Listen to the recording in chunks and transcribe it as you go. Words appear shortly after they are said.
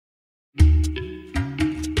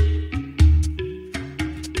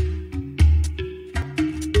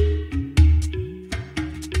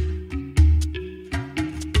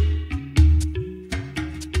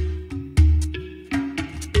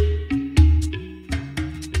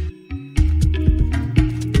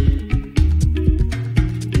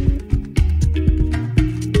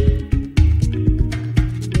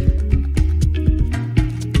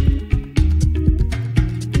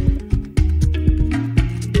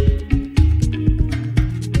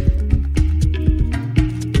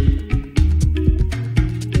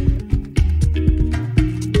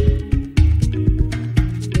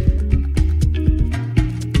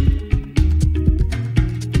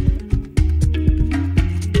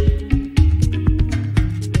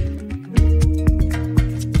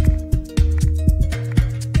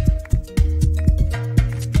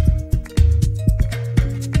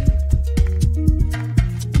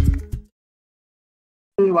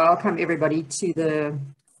welcome everybody to the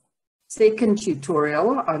second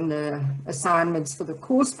tutorial on the assignments for the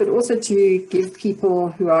course, but also to give people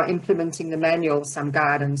who are implementing the manual some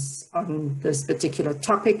guidance on this particular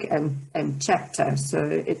topic and chapter. So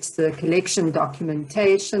it's the collection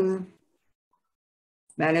documentation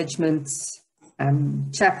management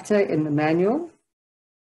chapter in the manual.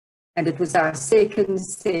 And it was our second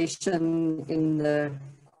session in the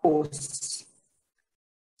course.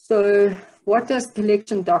 So what does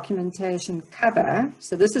collection documentation cover?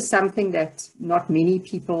 So this is something that not many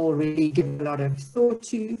people really give a lot of thought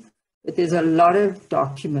to, but there's a lot of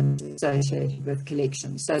documents associated with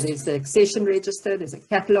collection. So there's the accession register, there's a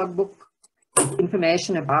catalog book,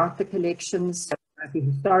 information about the collections, there might be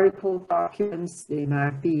historical documents, there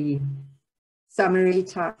might be summary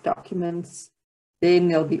type documents. Then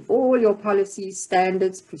there'll be all your policies,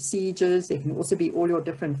 standards, procedures. There can also be all your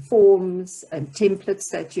different forms and templates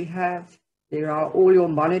that you have. There are all your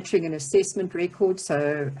monitoring and assessment records,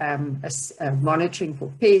 so monitoring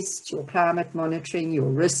for pests, your climate monitoring, your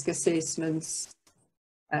risk assessments,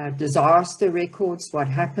 disaster records, what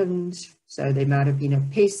happened. So there might have been a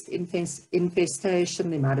pest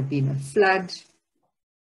infestation, there might have been a flood,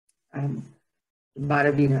 there might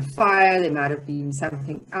have been a fire, there might have been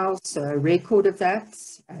something else, so a record of that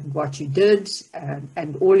and what you did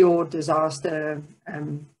and all your disaster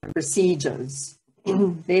procedures.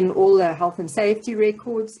 Then all the health and safety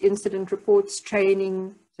records, incident reports,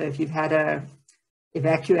 training. So if you've had a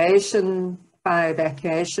fire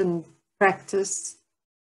evacuation practice,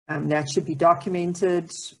 that should be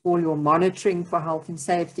documented. All your monitoring for health and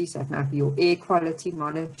safety, so it might be your air quality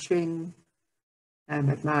monitoring.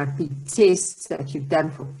 It might be tests that you've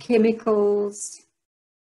done for chemicals.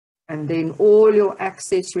 And then all your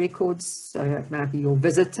access records, so it might be your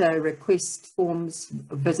visitor request forms,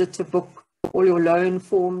 visitor book, all your loan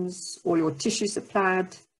forms, all your tissue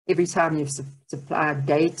supplied, every time you've supplied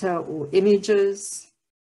data or images,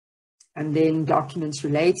 and then documents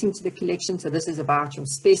relating to the collection. So this is about your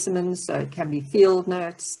specimens, so it can be field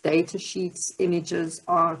notes, data sheets, images,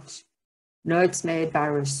 art, notes made by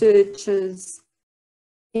researchers,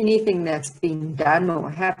 anything that's been done or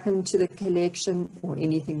happened to the collection, or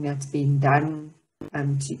anything that's been done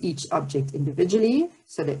to each object individually.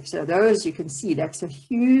 So those you can see, that's a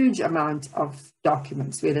huge amount of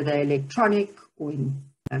documents, whether they're electronic or in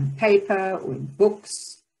paper or in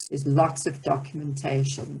books. There's lots of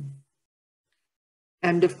documentation.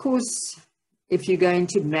 And of course, if you're going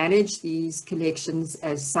to manage these collections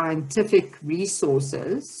as scientific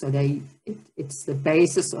resources, so it's the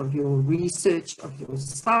basis of your research, of your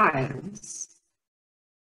science,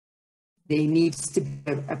 there needs to be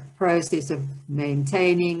a process of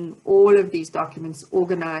maintaining all of these documents,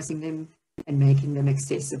 organizing them, and making them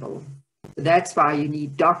accessible. So that's why you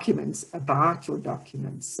need documents about your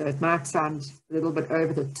documents. So it might sound a little bit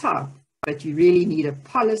over the top, but you really need a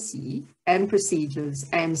policy and procedures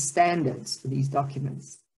and standards for these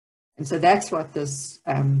documents. And so that's what this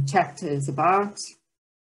chapter is about.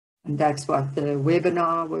 And that's what the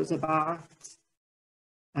webinar was about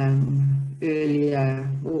earlier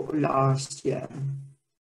or last year.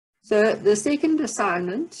 So the second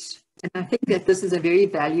assignment, and I think that this is a very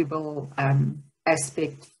valuable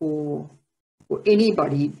aspect for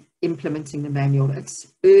anybody implementing the manual. It's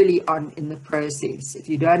early on in the process. If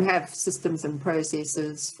you don't have systems and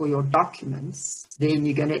processes for your documents, then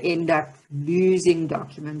you're going to end up losing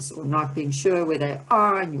documents or not being sure where they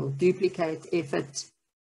are, and you'll duplicate effort.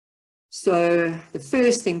 So the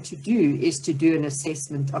first thing to do is to do an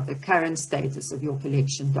assessment of the current status of your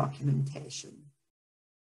collection documentation.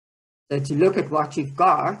 So to look at what you've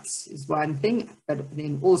got is one thing, but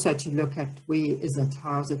then also to look at where is it,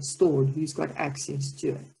 how's it stored, who's got access to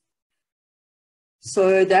it.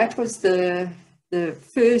 So that was the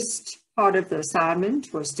first part of the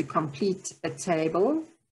assignment, was to complete a table.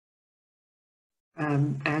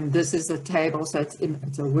 And this is a table, so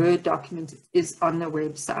it's a Word document, it is on the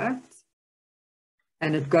website.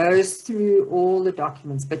 And it goes through all the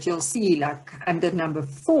documents, but you'll see, like under number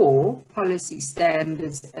 4, policy,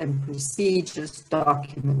 standards and procedures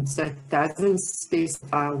documents. So it doesn't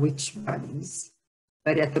specify which ones,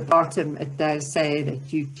 but at the bottom it does say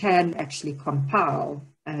that you can actually compile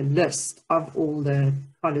a list of all the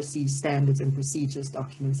policy, standards and procedures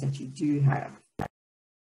documents that you do have.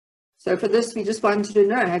 So for this, we just wanted to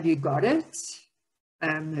know, have you got it?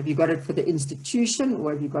 Have you got it for the institution,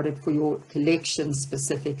 or have you got it for your collection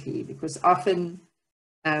specifically? Because often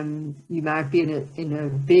you might be in a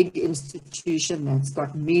big institution that's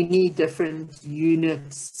got many different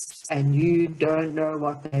units and you don't know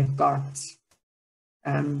what they've got.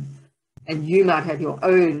 And you might have your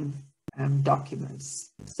own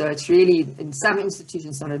documents. So it's really, in some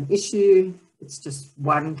institutions, not an issue. It's just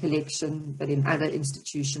one collection, but in other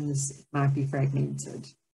institutions, it might be fragmented.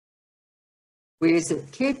 Where is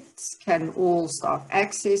it kept? Can all staff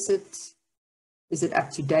access it? Is it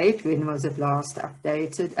up to date? When was it last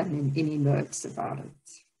updated? And then any notes about it.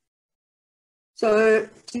 So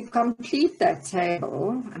to complete that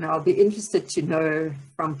table, and I'll be interested to know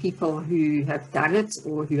from people who have done it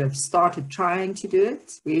or who have started trying to do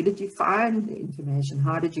it, where did you find the information?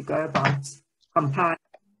 How did you go about compiling?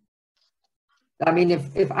 I mean,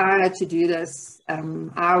 if I had to do this,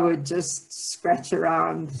 I would just scratch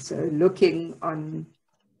around. So looking on,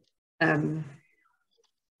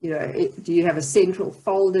 you know, do you have a central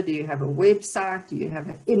folder? Do you have a website? Do you have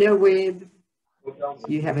an inner web?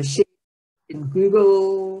 Do you have a share in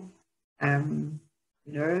Google? You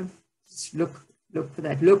know, just look for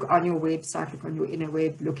that. Look on your website, look on your inner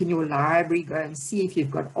web, look in your library, go and see if you've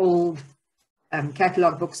got old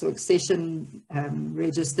catalogue books or accession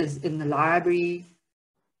registers in the library.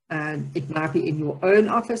 It might be in your own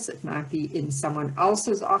office, it might be in someone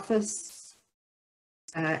else's office,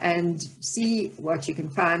 and see what you can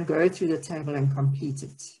find, go through the table and complete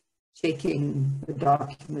it, checking the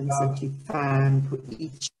documents that you find for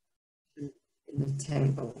each in the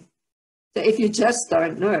table. So if you just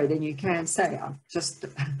don't know, then you can say, I'm just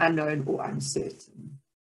unknown or uncertain.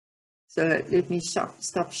 So let me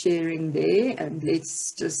stop sharing there, and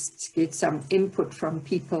let's just get some input from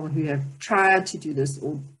people who have tried to do this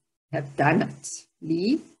or have done it.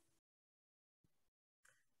 Lee?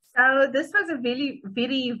 So this was a very,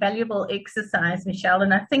 very valuable exercise, Michelle,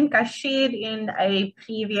 and I think I shared in a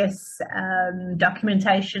previous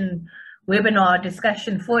documentation webinar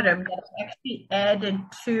discussion forum that I actually added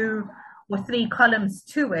 2 or 3 columns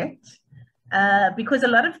to it, because a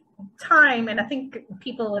lot of time, and I think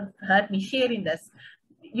people have heard me sharing this,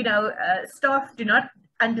 you know, staff do not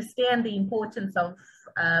understand the importance of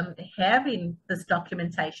having this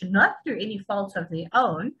documentation, not through any fault of their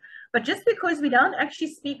own, but just because we don't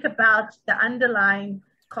actually speak about the underlying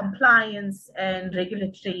compliance and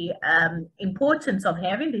regulatory importance of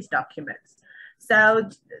having these documents. So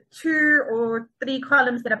 2 or 3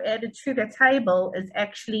 columns that I've added to the table is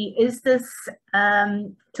actually, is this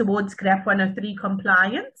towards GRAP 103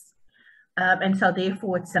 compliance? And so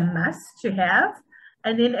therefore it's a must to have.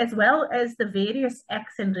 And then as well as the various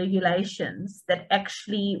acts and regulations that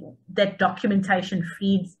actually that documentation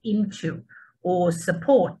feeds into or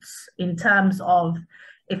supports in terms of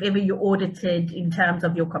if ever you're audited in terms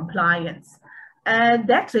of your compliance. And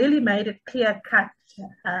that really made it clear cut,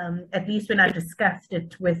 at least when I discussed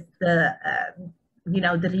it with the, you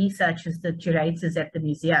know, the researchers, the curators at the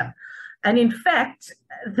museum. And in fact,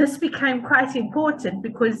 this became quite important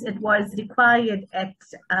because it was required at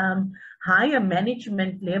higher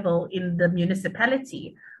management level in the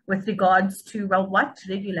municipality with regards to, well, what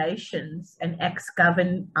regulations and acts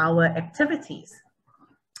govern our activities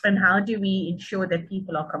and how do we ensure that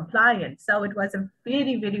people are compliant. So it was a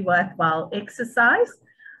very, very worthwhile exercise.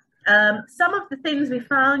 Some of the things we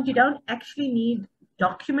found, you don't actually need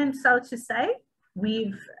documents, so to say.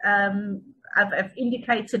 I've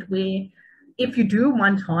indicated where if you do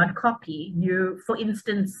want hard copy, for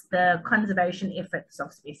instance, the conservation efforts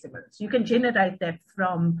of specimens, you can generate that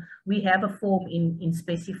from, we have a form in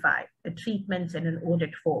Specify, a treatment and an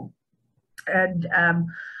audit form. And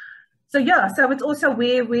so yeah, so it's also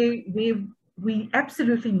where we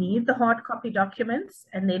absolutely need the hard copy documents,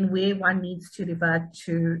 and then where one needs to revert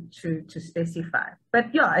to Specify.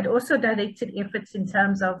 But yeah, it also directed efforts in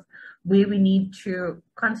terms of where we need to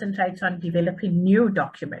concentrate on developing new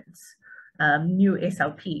documents, new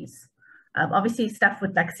SOPs. Obviously stuff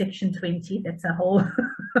with like Section 20, that's a whole,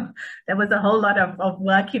 there was a whole lot of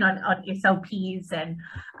working on SOPs and,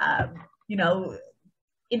 you know,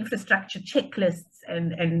 infrastructure checklists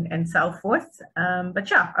and so forth. But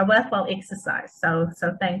yeah, a worthwhile exercise. So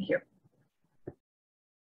thank you.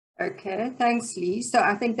 Okay, thanks, Lee. So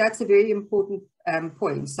I think that's a very important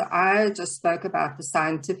point. So I just spoke about the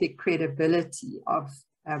scientific credibility of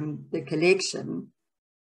the collection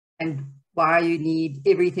and why you need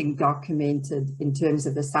everything documented in terms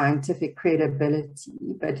of the scientific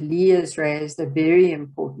credibility. But Lee has raised a very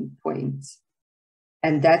important point,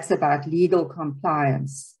 and that's about legal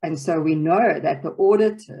compliance. And so we know that the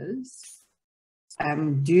auditors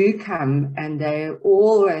do come and they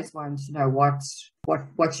always want to know what's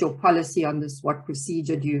your policy on this, what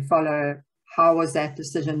procedure do you follow, how was that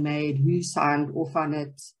decision made, who signed off on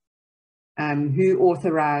it, who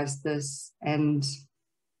authorized this, and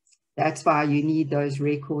that's why you need those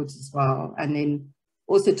records as well. And then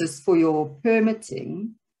also just for your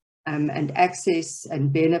permitting, and access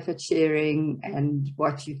and benefit sharing and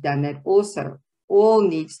what you've done, that also all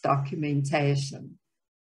needs documentation.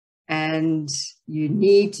 And you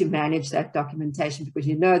need to manage that documentation because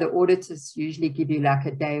you know the auditors usually give you like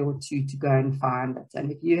a day or two to go and find it. And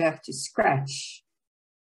if you have to scratch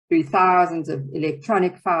through thousands of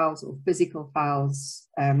electronic files or physical files,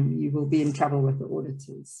 you will be in trouble with the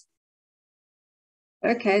auditors.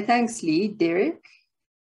 Okay, thanks, Lee. Derek?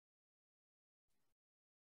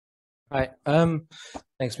 Right.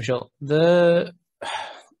 Thanks, Michelle. To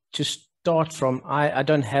start from, I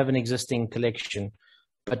don't have an existing collection,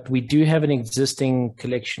 but we do have an existing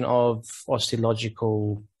collection of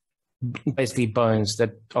osteological, basically bones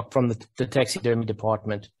that are from the taxidermy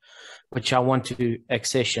department, which I want to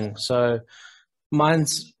accession. So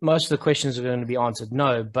most of the questions are going to be answered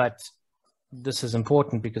no, but this is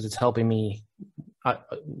important because it's helping me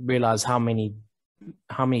realize how many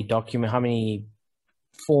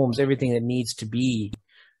forms, everything that needs to be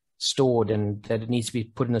stored and that it needs to be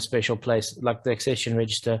put in a special place, like the accession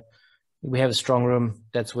register. We have a strong room,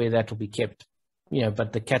 that's where that will be kept,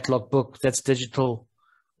 but the catalog book, that's digital,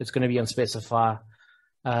 it's going to be on Specify.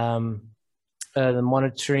 The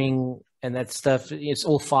monitoring and that stuff, it's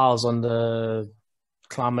all files on the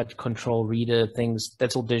climate control reader things,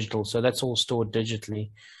 that's all digital, so that's all stored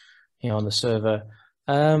digitally on the server.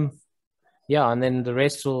 And then the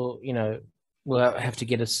rest will, we'll have to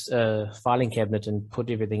get a filing cabinet and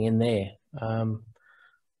put everything in there.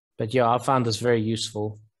 But yeah, I found this very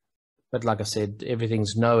useful. But like I said,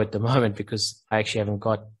 everything's no at the moment because I actually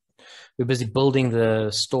we're busy building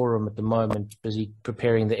the storeroom at the moment, busy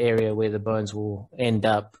preparing the area where the bones will end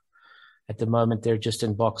up. At the moment, they're just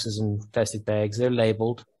in boxes and plastic bags. They're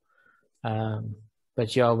labeled.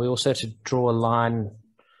 But yeah, we also have to draw a line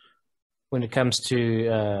when it comes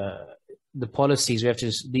to the policies. We have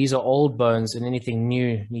to, these are old bones and anything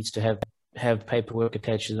new needs to have paperwork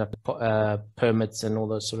attached, like permits and all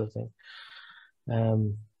those sort of things.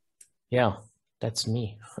 Yeah, that's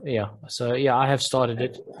me. Yeah. So yeah, I have started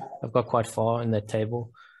it. I've got quite far in that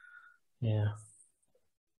table. Yeah.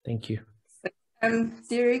 Thank you.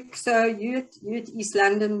 Derek, so you're at East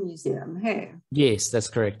London Museum, hey? Yes, that's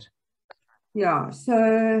correct. Yeah.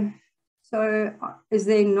 So is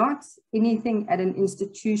there not anything at an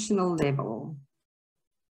institutional level?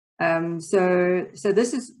 So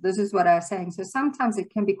this is what I was saying. So sometimes it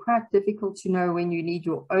can be quite difficult to know when you need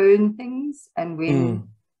your own things and when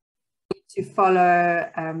to follow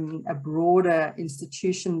a broader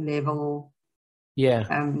institution level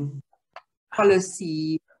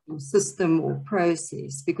policy or system or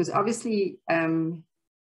process, because obviously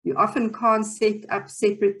you often can't set up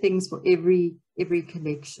separate things for every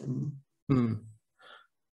collection.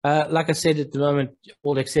 Like I said, at the moment,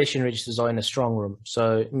 all accession registers are in a strong room.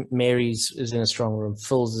 So Mary's is in a strong room,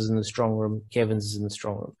 Phil's is in the strong room, Kevin's is in the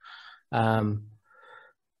strong room.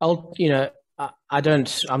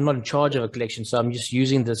 I'm not in charge of a collection, so I'm just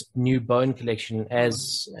using this new bone collection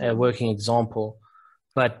as a working example.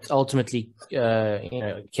 But ultimately,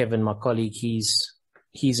 Kevin, my colleague, he's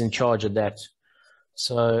in charge of that.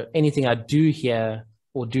 So anything I do here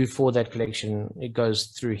or do for that collection, it goes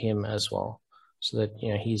through him as well, so that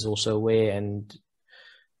he's also aware. And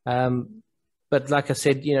but like I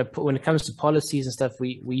said, when it comes to policies and stuff,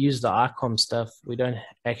 we use the ICOM stuff. We don't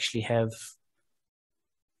actually have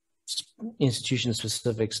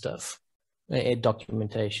institution-specific stuff,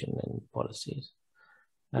 documentation and policies.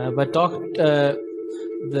 But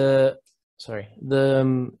the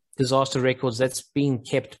disaster records, that's being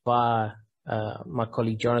kept by my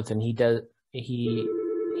colleague Jonathan. He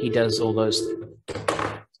does all those.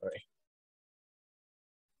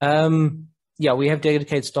 Yeah, we have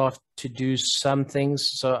dedicated staff to do some things.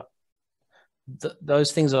 So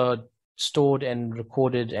those things are stored and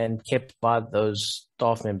recorded and kept by those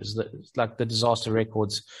staff members. Like the disaster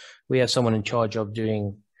records, we have someone in charge of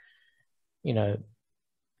doing,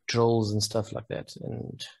 drills and stuff like that.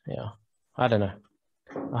 And yeah, I don't know.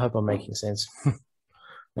 I hope I'm making sense.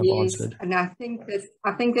 Yes, and I think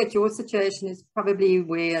that your situation is probably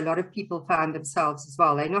where a lot of people find themselves as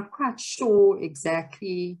well. They're not quite sure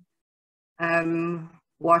exactly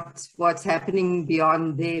what's happening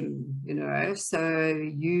beyond them, So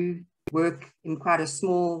you work in quite a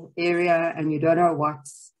small area and you don't know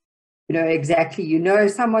what's, exactly,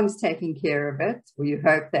 someone's taking care of it, or you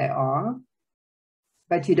hope they are,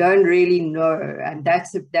 but you don't really know. And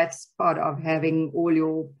that's part of having all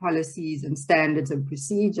your policies and standards and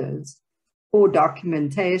procedures or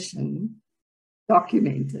documentation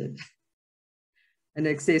documented and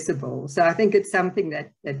accessible. So I think it's something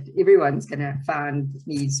that everyone's going to find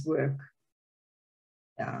needs work.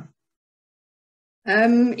 Yeah.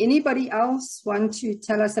 Anybody else want to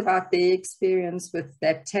tell us about their experience with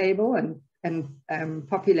that table and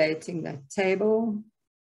populating that table?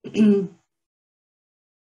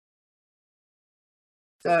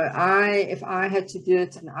 So if I had to do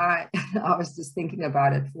it, and I was just thinking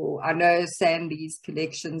about it I know Sandy's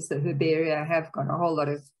collections, the herbaria, have got a whole lot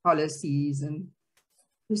of policies and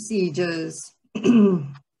procedures.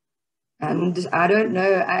 And I don't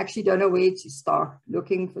know, I actually don't know where to start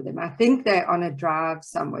looking for them. I think they're on a drive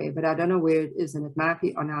somewhere, but I don't know where it is, and it might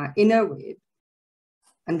be on our inner web.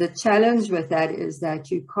 And the challenge with that is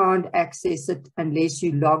that you can't access it unless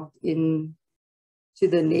you logged in to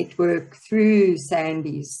the network through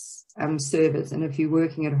Sandy's servers. And if you're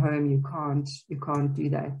working at home, you can't do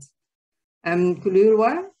that.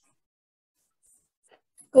 Kulurwa?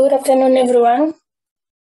 Good afternoon, everyone.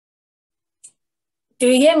 Do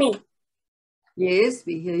you hear me? Yes,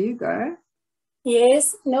 we hear you. Go.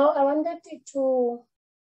 Yes. No, I wanted to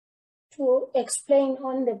explain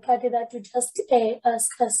on the part that you just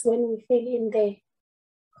asked us when we fill in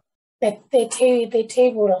the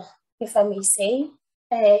table, if I may say.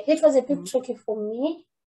 It was a bit tricky for me,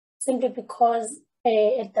 simply because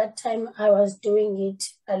at that time I was doing it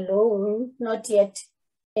alone, not yet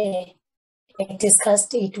I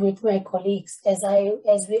discussed it with my colleagues as I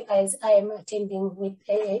am attending with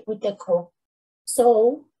the group.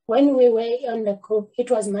 So when we were on the group,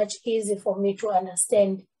 it was much easier for me to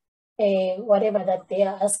understand whatever that they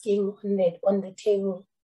are asking on the table.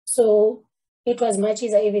 So it was much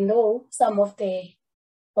easier, even though some of the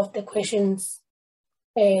questions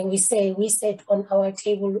we set on our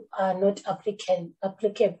table are not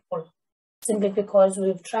applicable, simply because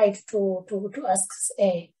we've tried to ask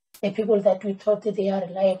the people that we thought that they are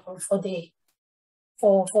reliable for the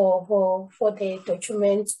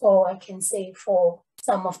documents, or I can say for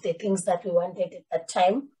some of the things that we wanted at that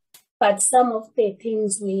time. But some of the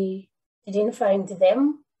things we didn't find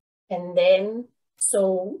them, and then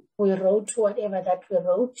so we wrote whatever that we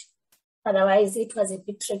wrote. Otherwise, it was a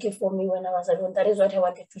bit tricky for me when I was alone. That is what I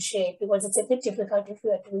wanted to share, because it's a bit difficult if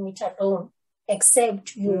you are doing it alone,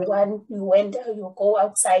 except you go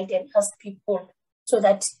outside and ask people so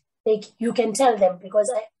that you can tell them,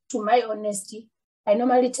 because to my honesty, I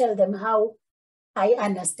normally tell them how I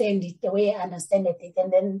understand it, the way I understand it.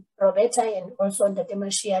 And then Roberta and also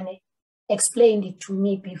Ndatemashiane explained it to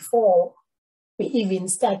me before we even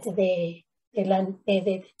start the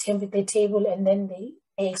table, and then they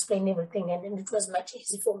explained everything, and then it was much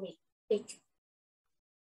easier for me. Thank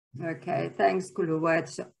you. Okay, thanks, Kuluwa.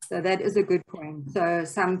 So that is a good point. So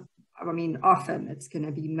often it's going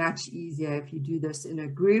to be much easier if you do this in a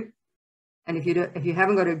group. And if you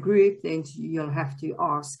haven't got a group, then you'll have to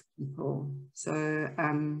ask people. So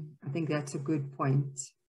I think that's a good point.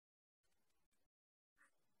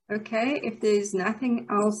 Okay, if there's nothing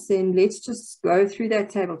else, then let's just go through that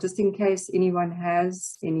table, just in case anyone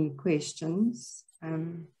has any questions.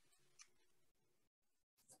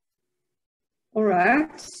 All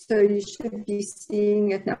right, so you should be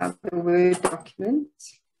seeing it now, the Word document.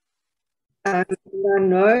 I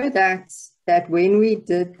know that when we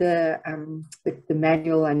did the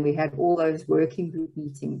manual and we had all those working group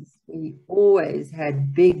meetings, we always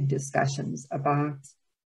had big discussions about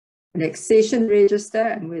an accession register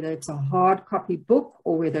and whether it's a hard copy book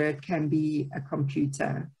or whether it can be a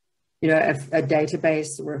computer, a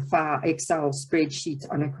database or a file, Excel spreadsheet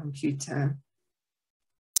on a computer.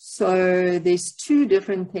 So there's two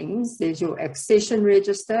different things. There's your accession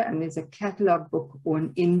register and there's a catalog book or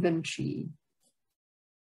an inventory.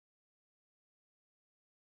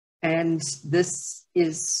 And this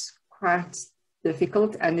is quite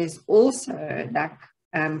difficult. And there's also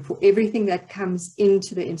for everything that comes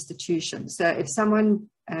into the institution. So if someone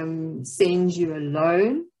sends you a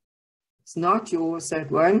loan, it's not yours, so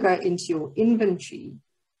it won't go into your inventory,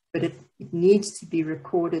 but it needs to be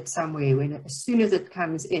recorded somewhere as soon as it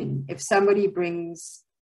comes in. If somebody brings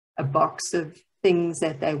a box of things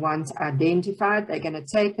that they want identified, they're going to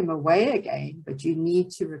take them away again, but you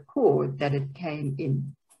need to record that it came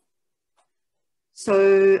in.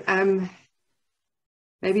 So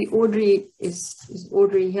maybe Audrey, is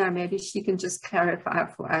Audrey here? Maybe she can just clarify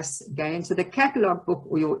for us again. So the catalog book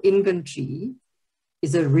or your inventory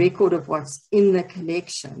is a record of what's in the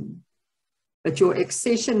collection. But your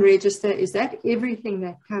accession register, is that everything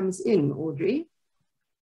that comes in, Audrey?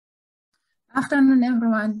 Afternoon,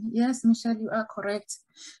 everyone. Yes, Michelle, you are correct.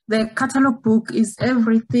 The catalog book is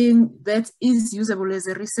everything that is usable as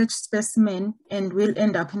a research specimen and will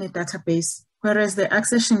end up in a database, whereas the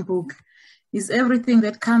accession book is everything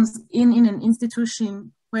that comes in an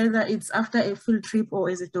institution, whether it's after a field trip or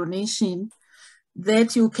as a donation,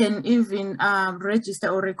 that you can even register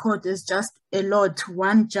or record as just a lot,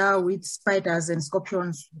 one jar with spiders and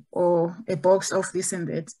scorpions, or a box of this and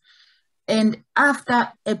that. And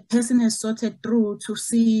after a person has sorted through to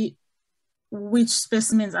see which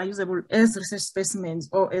specimens are usable as research specimens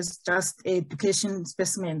or as just education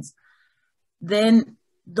specimens, then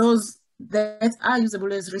those that are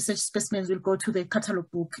usable as research specimens will go to the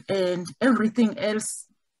catalog book, and everything else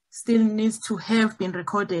still needs to have been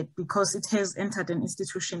recorded because it has entered an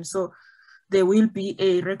institution. So there will be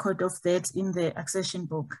a record of that in the accession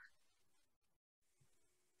book.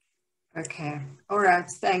 Okay, all right,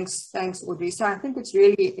 thanks, Audrey. So I think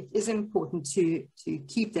it is important to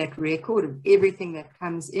keep that record of everything that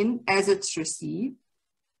comes in as it's received,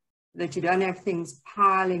 that you don't have things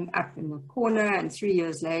piling up in the corner and 3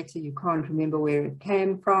 years later you can't remember where it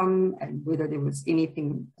came from and whether there was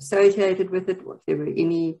anything associated with it, or if there were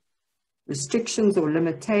any restrictions or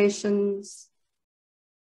limitations.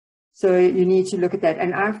 So you need to look at that.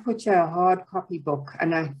 And I've put you a hard copy book,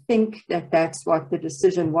 and I think that that's what the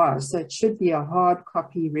decision was. So it should be a hard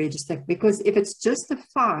copy register, because if it's just a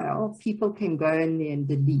file, people can go in there and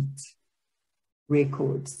delete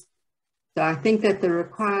records. So I think that the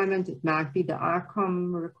requirement, it might be the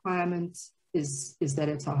ICOM requirement, is that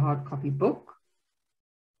it's a hard copy book.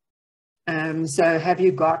 So have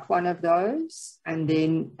you got one of those? And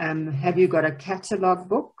then have you got a catalog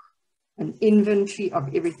book, an inventory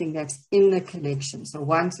of everything that's in the collection? So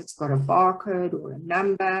once it's got a barcode or a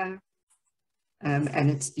number and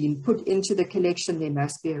it's been put into the collection, there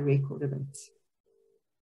must be a record of it.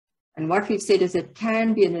 And what we've said is it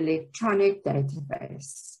can be an electronic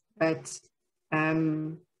database, but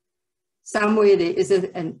somewhere there is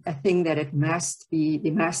a thing that there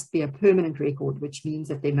must be a permanent record, which means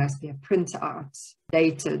that there must be a printout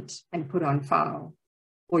dated and put on file,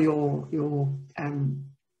 or your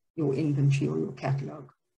inventory or your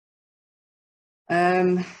catalog.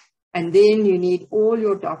 And then you need all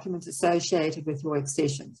your documents associated with your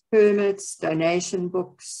accessions, permits, donation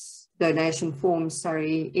books, donation forms,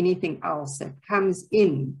 anything else that comes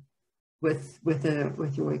in with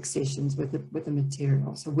your accessions, with the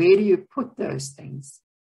material. So where do you put those things?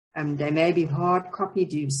 They may be hard copy.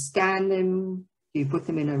 Do you scan them? Do you put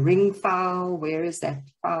them in a ring file? Where is that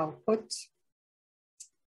file put?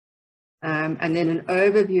 And then an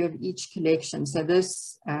overview of each collection. So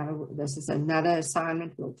this is another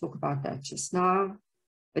assignment. We'll talk about that just now.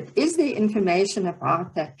 But is there information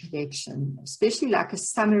about that collection, especially like a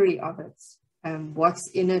summary of it? What's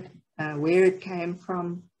in it, where it came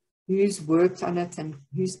from, who's worked on it and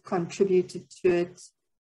who's contributed to it,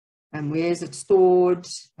 and where is it stored?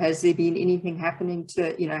 Has there been anything happening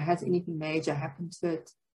to it? Has anything major happened to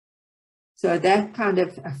it? So that kind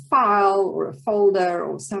of a file or a folder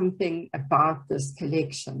or something about this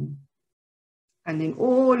collection. And then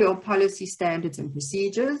all your policy standards and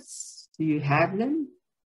procedures, do you have them?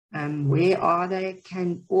 Where are they?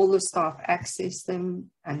 Can all the staff access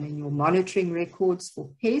them? And then your monitoring records for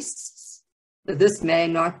pests. So this may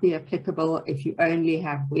not be applicable if you only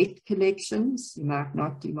have wet collections. You might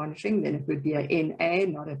not do monitoring, then it would be a NA,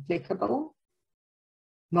 not applicable.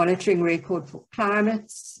 Monitoring record for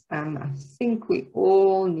climates. I think we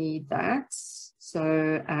all need that.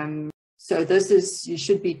 So this is, you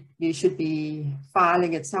should be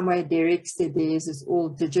filing it somewhere. Derek said theirs is all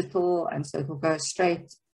digital, and so it will go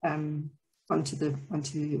straight onto a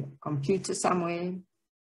computer somewhere.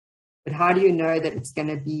 But how do you know that it's going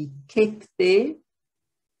to be kept there?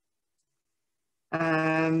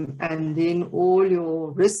 And then all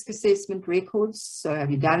your risk assessment records. So have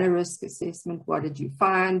you done a risk assessment? What did you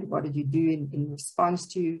find? What did you do in response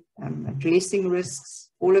to addressing risks?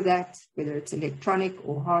 All of that, whether it's electronic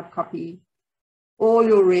or hard copy. All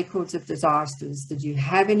your records of disasters. Did you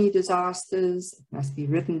have any disasters? It must be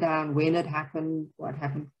written down when it happened, what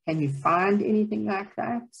happened. Can you find anything like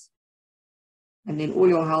that? And then all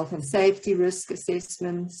your health and safety risk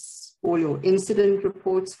assessments, all your incident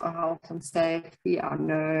reports for health and safety. I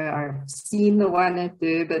know I've seen the one at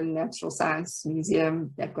Durban Natural Science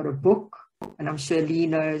Museum. They've got a book, and I'm sure Lee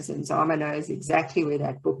knows and Zama knows exactly where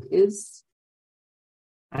that book is.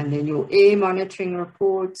 And then your air monitoring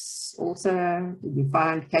reports also.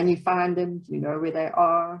 Can you find them? Do you know where they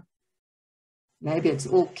are? Maybe it's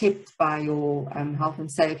all kept by your health and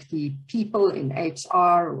safety people in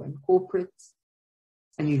HR or in corporate,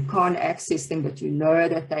 and you can't access them, but you know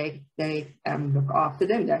that they look after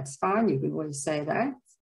them. That's fine. You can always say that.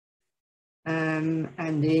 And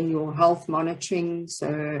then your health monitoring.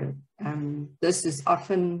 So this is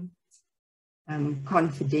often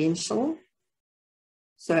confidential.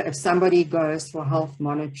 So if somebody goes for health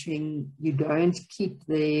monitoring, you don't keep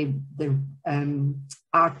the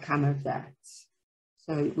outcome of that.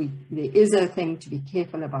 So there is a thing to be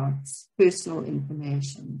careful about, personal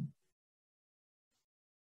information.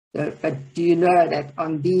 So, but do you know that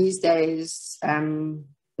on these days,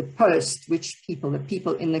 the post, the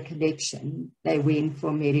people in the collection, they went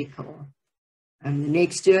for medical. And the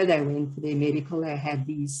next year they went for their medical, they had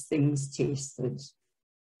these things tested.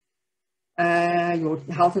 Your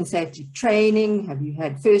health and safety training, have you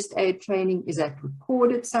had first aid training? Is that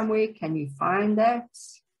recorded somewhere? Can you find that?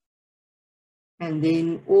 And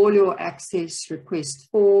then all your access request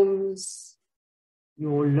forms,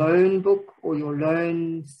 your loan book or your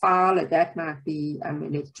loan file, that might be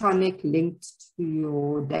electronic, linked to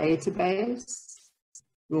your database,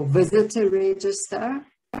 your visitor register.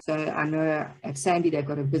 So I know at Sandy they've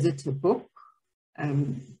got a visitor book.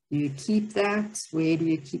 Do you keep that? Where do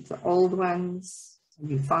you keep the old ones? Can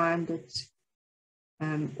you find it?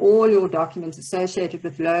 All your documents associated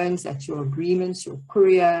with loans, that's your agreements, your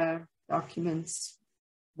courier documents,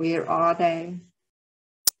 where are they?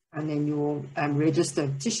 And then your register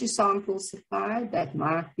of tissue samples supplied, that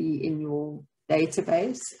might be in your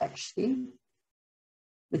database actually.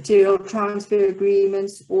 Material transfer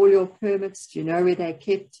agreements, all your permits, do you know where they're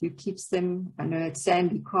kept? Who keeps them? I know at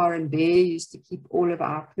Sandy, Car and Bear used to keep all of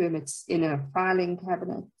our permits in a filing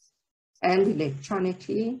cabinet and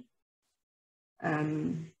electronically.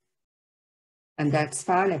 And that's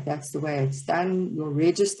fine if that's the way it's done. Your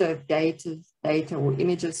register of data or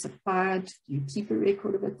images supplied, do you keep a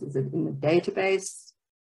record of it? Is it in the database?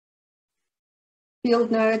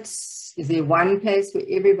 Field notes, is there one place where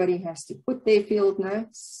everybody has to put their field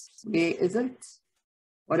notes? Where is it?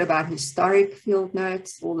 What about historic field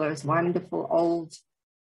notes? All those wonderful old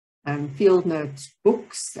field note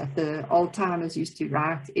books that the old timers used to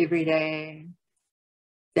write every day.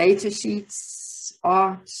 Data sheets,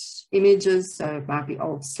 art, images, so it might be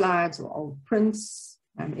old slides or old prints,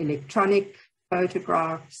 electronic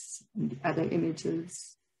photographs and other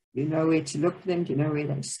images. Do you know where to look for them? Do you know where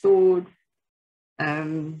they're stored?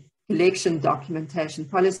 Collection documentation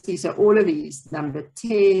policy. So all of these, number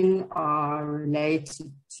 10, are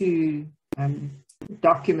related to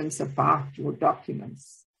documents about your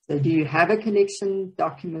documents. So do you have a collection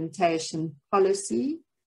documentation policy?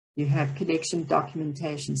 Do you have collection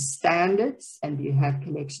documentation standards? And do you have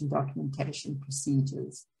collection documentation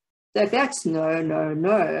procedures? So if that's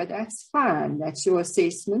no, that's fine. That's your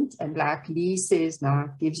assessment. And like Lee says now,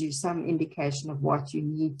 it gives you some indication of what you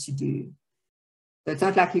need to do. So it's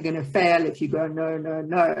not like you're going to fail if you go, no.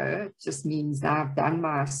 It just means that I've done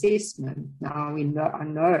my assessment. Now I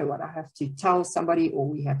know what I have to tell somebody or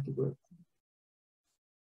we have to work.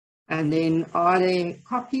 And then are there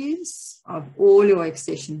copies of all your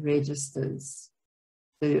accession registers?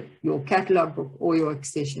 So your catalogue book or your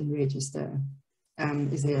accession register.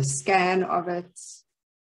 Is there a scan of it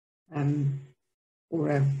or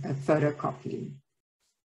a photocopy?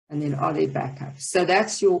 And then are there backups? So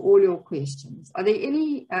that's all your questions. Are there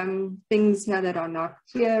any things here that are not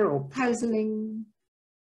clear or puzzling?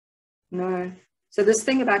 No. So this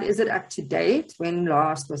thing about, is it up to date? When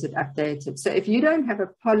last was it updated? So if you don't have a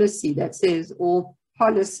policy that says all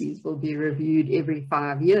policies will be reviewed every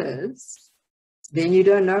 5 years, then you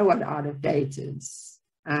don't know what out of date is.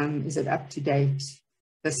 Is it up to date?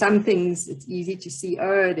 So some things, it's easy to see,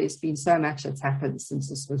 oh, there's been so much that's happened since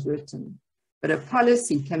this was written. But a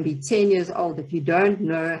policy can be 10 years old. If you don't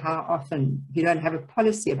know how often, if you don't have a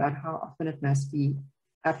policy about how often it must be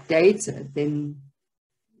updated, then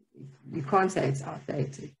you can't say it's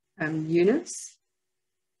outdated. Eunice?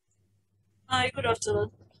 Hi, good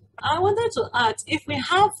afternoon. I wanted to ask, if we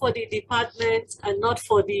have for the department and not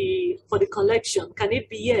for the collection, can it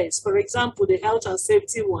be yes? For example, the health and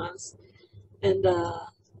safety ones and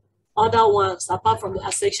other ones, apart from the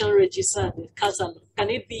accession register and the catalog, can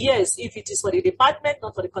it be yes if it is for the department,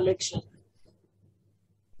 not for the collection?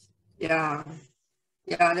 Yeah,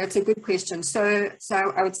 that's a good question. So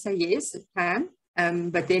I would say yes, it can,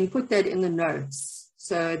 but then put that in the notes.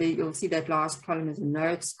 So you'll see that last column is a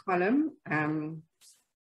notes column.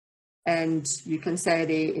 And you can say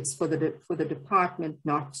there it's for the department,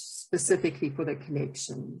 not specifically for the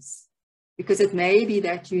collections. Because it may be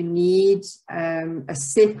that you need a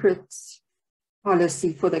separate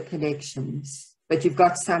policy for the collections, but you've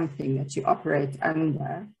got something that you operate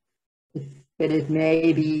under. But it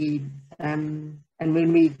may be, and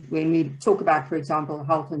when we talk about, for example,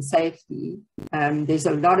 health and safety, there's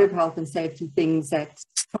a lot of health and safety things, that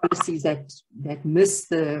policies that miss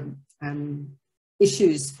the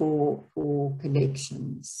issues for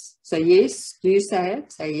collections. So yes, do say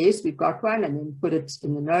it. Say yes, we've got one, and then put it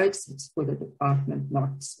in the notes. It's for the department,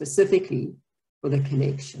 not specifically for the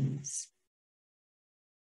collections.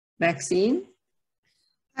 Maxine?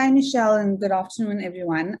 Hi, Michelle, and good afternoon,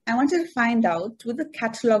 everyone. I wanted to find out, with the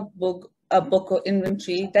catalog book or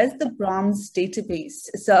inventory, does the Brahms database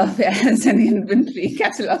serve as an inventory,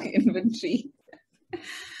 catalog inventory?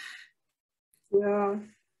 Yeah.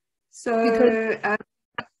 So,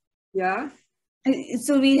 yeah.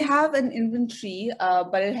 So we have an inventory,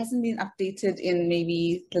 but it hasn't been updated in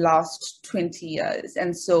maybe the last 20 years.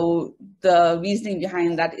 And so the reasoning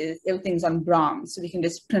behind that is everything's on Brahms. So we can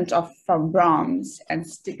just print off from Brahms and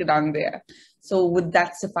stick it on there. So would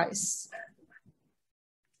that suffice?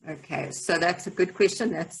 Okay, so that's a good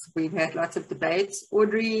question. We've had lots of debates.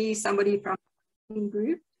 Audrey, somebody from the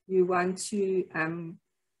group, you want to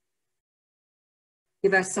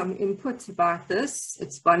give us some input about this?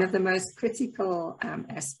 It's one of the most critical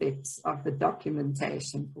aspects of the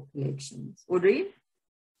documentation for collections. Audrey?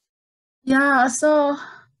 Yeah, so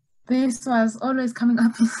this was always coming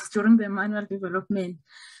up during the manual development.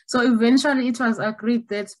 So eventually it was agreed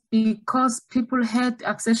that because people had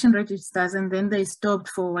accession registers and then they stopped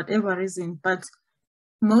for whatever reason, but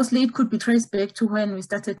mostly it could be traced back to when we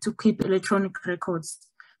started to keep electronic records.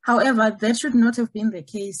 However, that should not have been the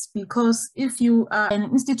case, because if you are an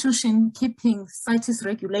institution keeping CITES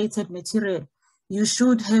regulated material, you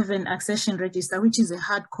should have an accession register, which is a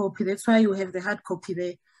hard copy. That's why you have the hard copy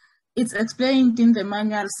there. It's explained in the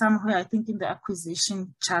manual somewhere, I think in the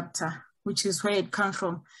acquisition chapter, which is where it comes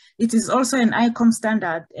from. It is also an ICOM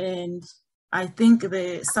standard, and I think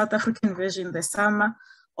the South African version, the SAMA,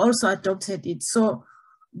 also adopted it. So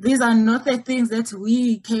these are not the things that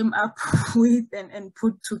we came up with and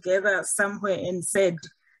put together somewhere and said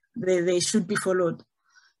they should be followed.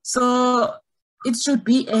 So it should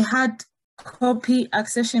be a hard copy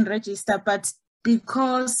accession register, but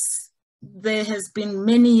because there has been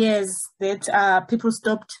many years that people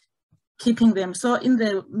stopped keeping them. So in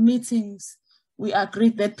the meetings, we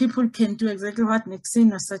agreed that people can do exactly what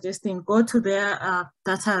Maxine was suggesting, go to their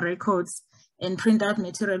data records and print out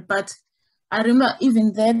material. But I remember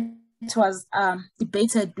even then it was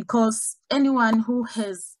debated, because anyone who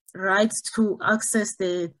has rights to access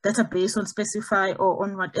the database on Specify or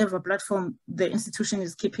on whatever platform the institution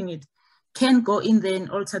is keeping it can go in there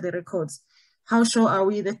and alter the records. How sure are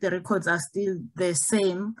we that the records are still the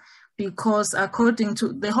same? Because according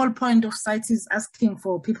to the whole point of CITES asking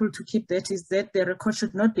for people to keep that is that the record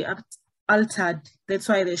should not be altered. That's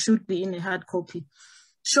why they should be in a hard copy.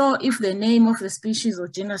 Sure, if the name of the species or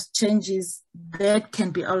genus changes, that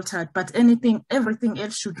can be altered, but everything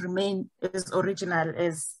else should remain as original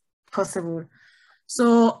as possible.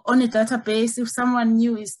 So on a database, if someone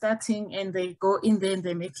new is starting and they go in there and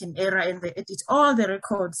they make an error and they edit all the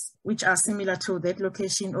records which are similar to that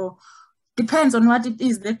location, or depends on what it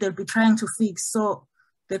is that they'll be trying to fix. So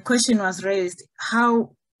the question was raised,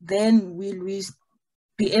 how then will we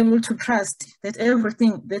be able to trust that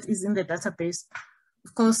everything that is in the database?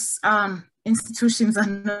 Of course, institutions are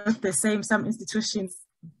not the same. Some institutions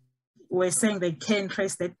were saying they can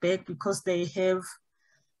trace that back because they have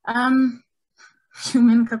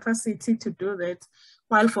human capacity to do that,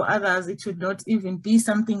 while for others, it should not even be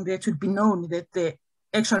something that should be known that the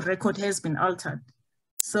actual record has been altered.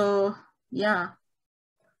 So, yeah.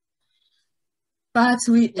 But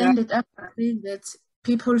we ended up agreeing that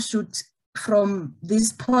people should, from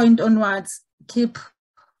this point onwards, keep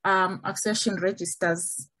accession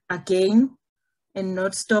registers again and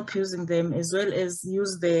not stop using them, as well as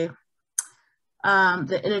use the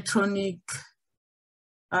electronic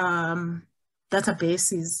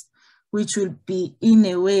databases, which will be, in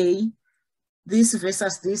a way, this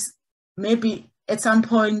versus this. Maybe at some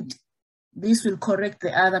point this will correct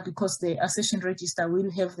the other, because the accession register will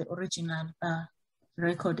have the original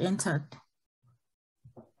record entered.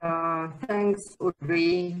 Thanks,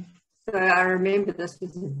 Audrey. So I remember this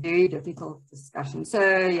was a very difficult discussion. So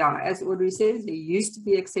yeah, as Audrey says, there used to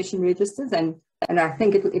be accession registers, and I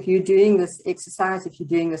think if you're doing this exercise, if you're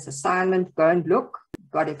doing this assignment, go and look. You've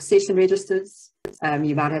got accession registers.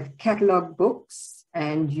 You might have catalog books,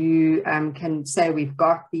 and you can say we've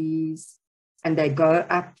got these, and they go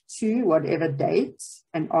up to whatever date,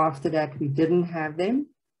 and after that we didn't have them.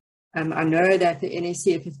 I know that the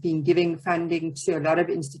NSCF has been giving funding to a lot of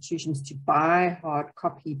institutions to buy hard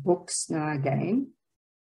copy books now again.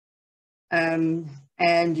 And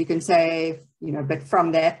you can say, but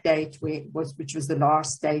from that date, which was the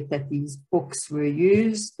last date that these books were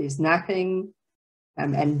used, there's nothing.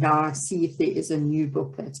 And now see if there is a new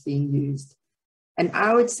book that's being used. And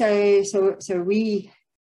I would say, so we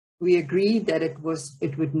agreed that it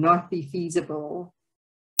would not be feasible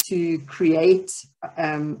to create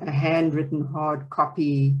a handwritten hard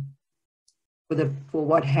copy for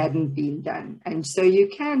what hadn't been done. And so you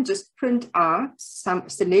can just print out some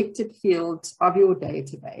selected fields of your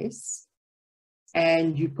database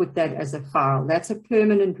and you put that as a file. That's a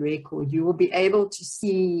permanent record. You will be able to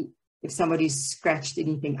see if somebody's scratched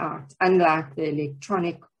anything out, unlike the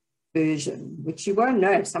electronic version, which you won't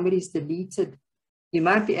know if somebody's deleted. You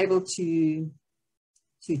might be able to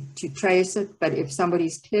trace it, but if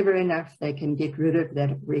somebody's clever enough, they can get rid of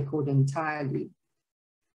that record entirely.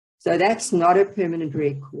 So that's not a permanent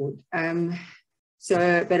record.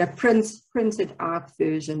 But a printed out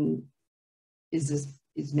version is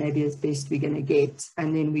maybe as best we're going to get.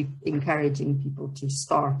 And then we're encouraging people to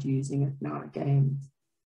start using it now again.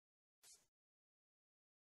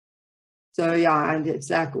 So yeah, and it's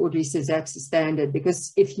like Audrey says, that's the standard,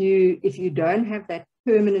 because if you don't have that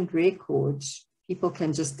permanent record, people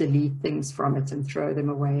can just delete things from it and throw them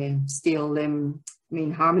away and steal them. I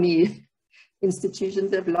mean, how many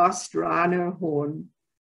institutions have lost rhino horn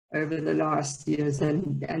over the last years,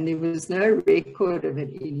 and there was no record of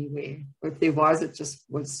it anywhere. If there was, it just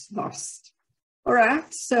was lost. All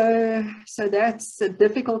right, so that's a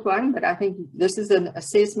difficult one, but I think this is an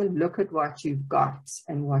assessment. Look at what you've got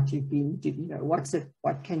and what you've been doing. You know, what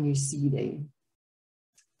can you see there?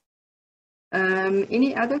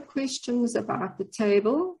 Any other questions about the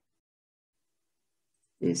table?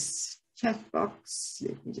 This chat box,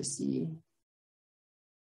 let me just see.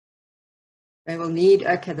 They will need,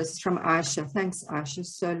 okay, this is from Aisha. Thanks, Aisha.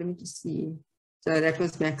 So let me just see. So that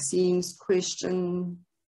was Maxine's question.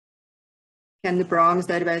 Can the Brahms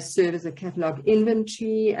database serve as a catalog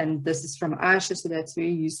inventory? And this is from Aisha, so that's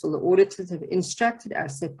very useful. The auditors have instructed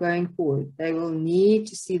us that going forward, they will need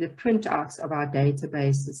to see the printouts of our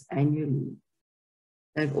databases annually.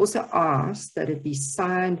 They've also asked that it be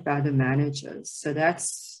signed by the managers. So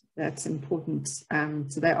that's important.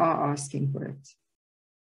 So they are asking for it.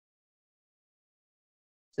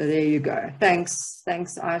 So there you go. Thanks,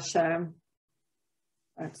 Aisha.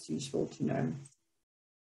 That's useful to know.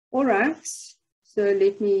 All right, so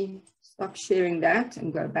let me stop sharing that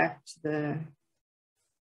and go back to the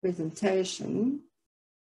presentation.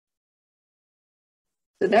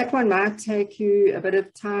 So that one might take you a bit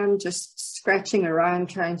of time, just scratching around,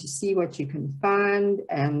 trying to see what you can find.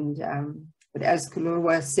 And but as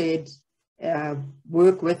Kulurwa said,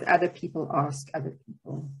 work with other people, ask other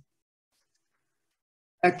people.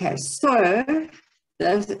 Okay, so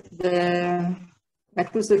that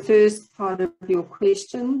was the first part of your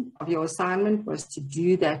question, of your assignment, was to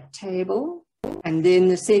do that table. And then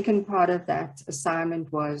the second part of that assignment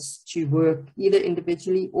was to work either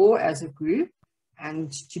individually or as a group and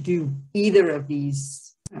to do either of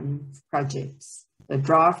these projects. So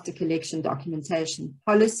draft a collection documentation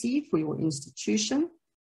policy for your institution,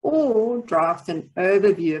 or draft an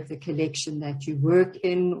overview of the collection that you work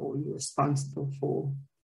in or you're responsible for.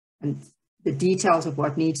 And the details of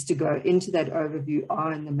what needs to go into that overview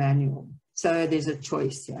are in the manual. So there's a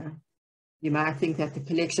choice here. You might think that the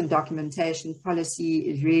collection documentation policy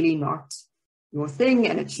is really not your thing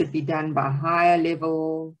and it should be done by higher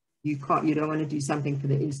level. You don't want to do something for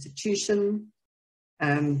the institution.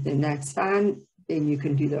 Then that's fine. Then you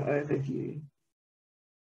can do the overview.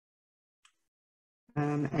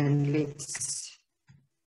 And let's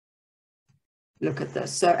look at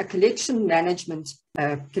this. So a collection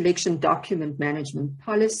document management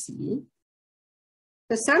policy.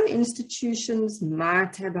 So some institutions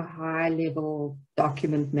might have a high level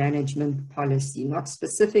document management policy, not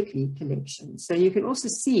specifically collections. So you can also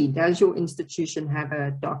see, does your institution have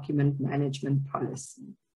a document management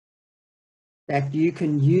policy that you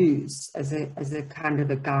can use as a kind of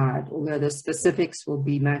a guide, although the specifics will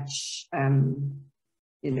be much,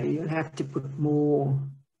 you'll have to put more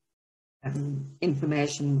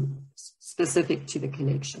information specific to the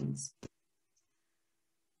collections.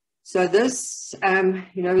 So this,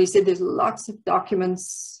 we said there's lots of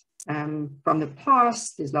documents from the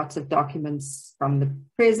past, there's lots of documents from the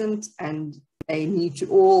present, and they need to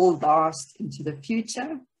all last into the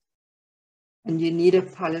future. And you need a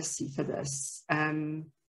policy for this.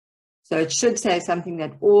 So it should say something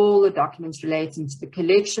that all the documents relating to the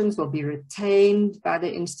collections will be retained by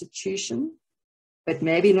the institution, but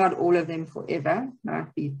maybe not all of them forever,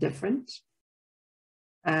 might be different.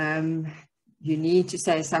 You need to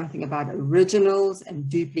say something about originals and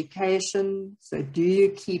duplication. So do you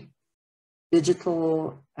keep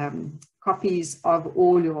digital copies of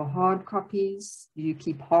all your hard copies? Do you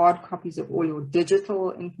keep hard copies of all your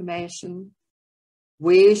digital information?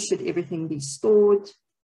 where should everything be stored,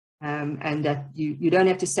 and that you don't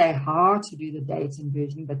have to say how to do the date and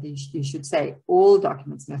versioning, but you should say all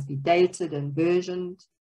documents must be dated and versioned.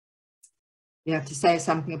 You have to say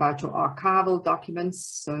something about your archival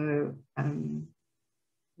documents. So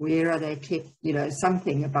where are they kept, you know,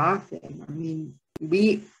 something about them. I mean,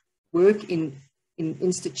 we work in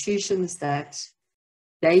institutions that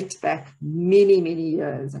date back many, many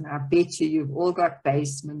years, and I bet you've all got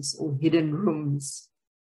basements or hidden rooms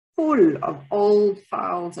full of old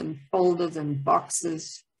files and folders and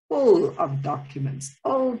boxes full of documents,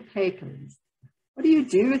 old papers. What do you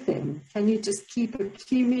do with them? Can you just keep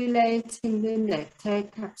accumulating them? They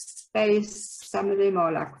take up space. Some of them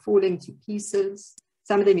are like falling to pieces.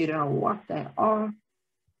 Some of them you don't know what they are.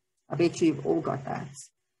 I bet you've all got that.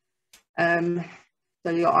 So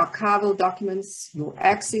your archival documents, your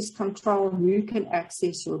access control, who can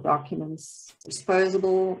access your documents,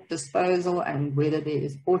 disposal, and whether there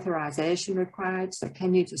is authorization required. So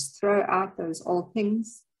can you just throw out those old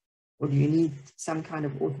things, or do you need some kind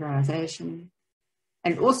of authorization?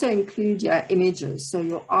 And also include your images, so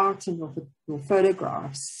your art and your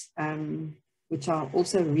photographs, which are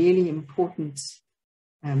also really important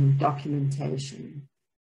documentation.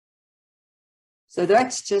 So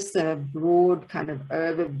that's just a broad kind of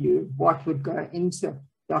overview of what would go into a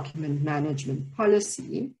document management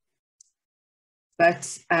policy.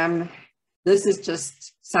 But this is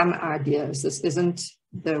just some ideas. This isn't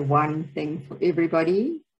the one thing for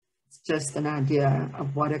everybody. It's just an idea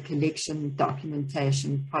of what a collection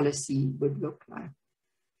documentation policy would look like.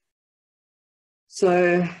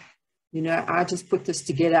 So, you know, I just put this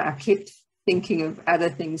together. I kept thinking of other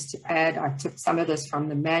things to add. I took some of this from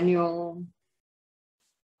the manual,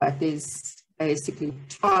 but there's basically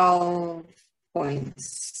 12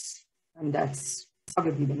 points, and that's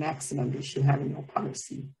probably the maximum you should have in your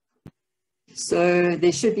policy. So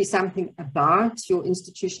there should be something about your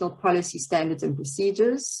institutional policy standards and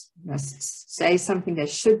procedures. You must say something. They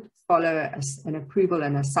should follow an approval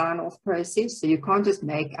and a sign-off process. So you can't just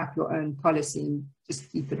make up your own policy and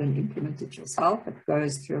just keep it and implement it yourself. It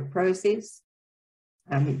goes through a process.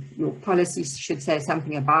 Your policies should say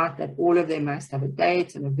something about that. All of them must have a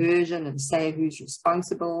date and a version and say who's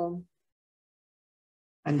responsible,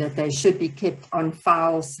 and that they should be kept on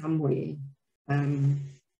file somewhere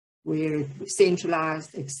where it's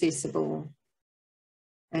centralized, accessible,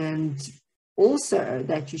 and also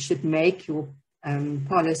that you should make your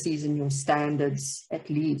policies and your standards at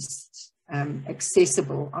least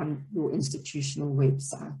accessible on your institutional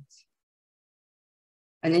website.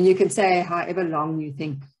 And then you can say however long you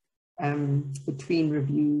think between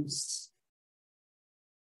reviews.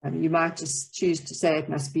 You might just choose to say it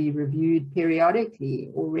must be reviewed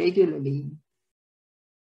periodically or regularly.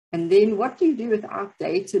 And then what do you do with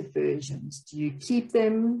outdated versions? Do you keep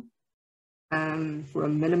them for a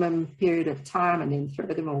minimum period of time and then throw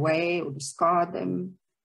them away or discard them?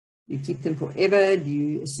 Do you keep them forever? Do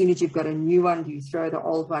you, as soon as you've got a new one, do you throw the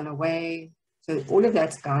old one away? So all of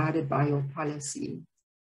that's guided by your policy.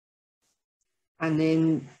 And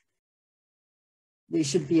then there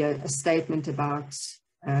should be a statement about,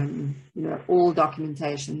 you know, all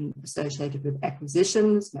documentation associated with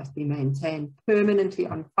acquisitions must be maintained permanently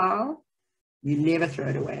on file. You never throw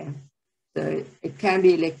it away. So it can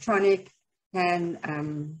be electronic,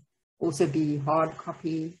 can also be hard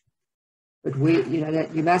copy, but you know,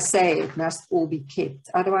 that you must say it must all be kept.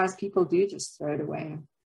 Otherwise, people do just throw it away.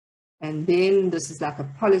 And then this is like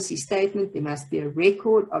a policy statement. There must be a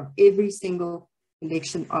record of every single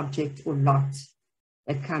collection object or lot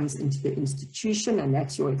that comes into the institution, and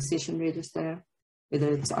that's your accession register, whether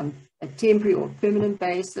it's on a temporary or permanent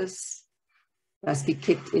basis, must be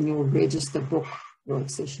kept in your register book, your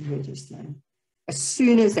accession register. As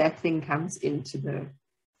soon as that thing comes into the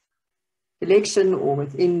collection, or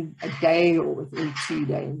within a day or within 2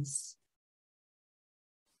 days.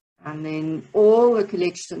 And then all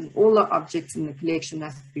the objects in the collection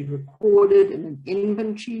must be recorded in an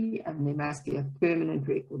inventory, and there must be a permanent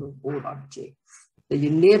record of all objects. So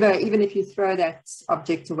you never, even if you throw that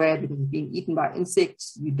object away because it's been eaten by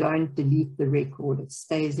insects, you don't delete the record. It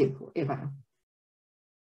stays there forever.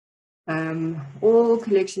 All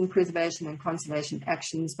collection, preservation, and conservation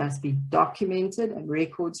actions must be documented and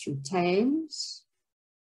records retained.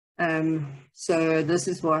 So this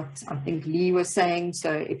is what I think Lee was saying.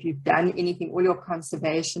 So if you've done anything, all your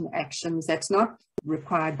conservation actions, that's not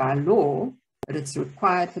required by law, but it's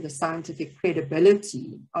required for the scientific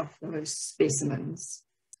credibility of those specimens.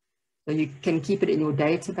 So you can keep it in your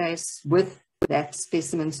database with that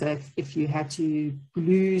specimen. So if you had to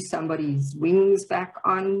glue somebody's wings back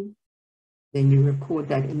on, then you record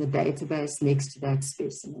that in the database next to that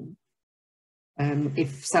specimen.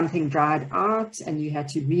 If something dried out and you had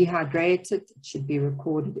to rehydrate it, it should be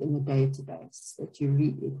recorded in the database that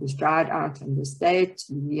it was dried out on this date,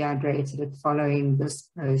 you rehydrated it following this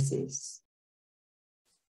process.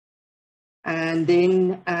 And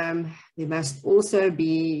then there must also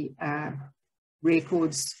be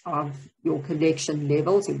records of your collection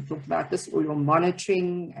levels. We talked about this, or your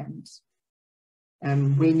monitoring,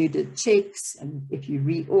 and when you did checks, and if you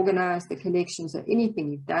reorganized the collections or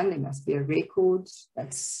anything you've done, there must be a record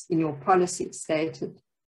that's in your policy stated.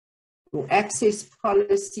 Your access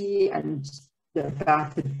policy and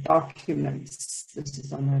about the documents. This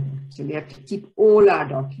is on a, so we have to keep all our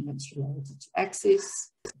documents related to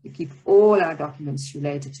access. We keep all our documents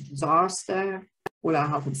related to disaster, all our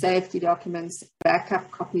health and safety documents,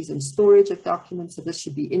 backup copies and storage of documents. So this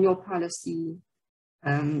should be in your policy.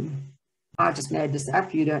 I just made this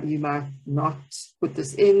up. You might not put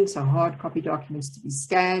this in. So hard copy documents to be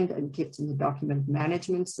scanned and kept in the document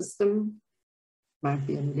management system. Might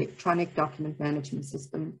be an electronic document management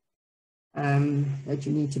system that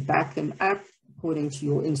you need to back them up according to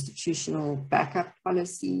your institutional backup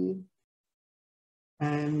policy.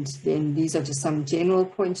 And then these are just some general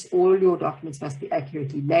points. All your documents must be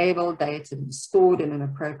accurately labeled, dated, and stored in an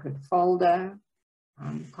appropriate folder.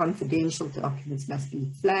 Confidential documents must be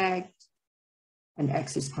flagged. An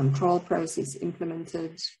access control process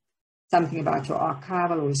implemented. Something about your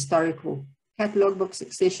archival or historical catalog books,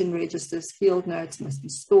 succession registers, field notes must be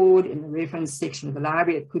stored in the reference section of the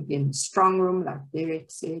library. It could be in the strong room, like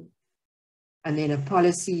Derek said. And then a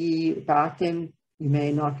policy about them. You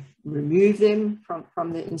may not remove them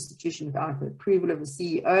from the institution without the approval of the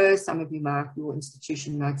CEO. Some of you might, your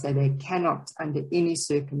institution might say they cannot, under any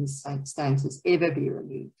circumstances, ever be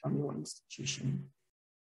removed from your institution.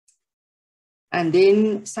 And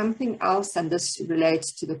then something else, and this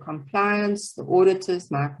relates to the compliance, the auditors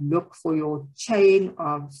might look for your chain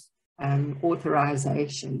of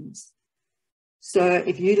authorizations. So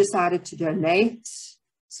if you decided to donate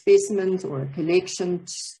specimens or a collection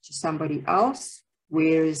to somebody else,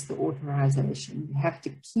 where is the authorization? You have to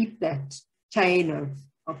keep that chain of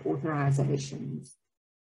authorizations.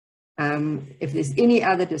 If there's any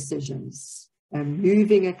other decisions,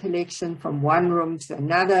 moving a collection from one room to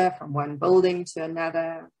another, from one building to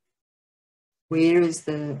another, where is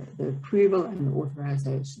the approval and the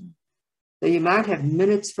authorization? So you might have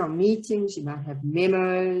minutes from meetings, you might have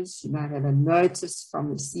memos, you might have a notice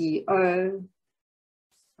from the CEO.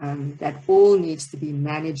 That all needs to be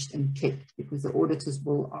managed and kept because the auditors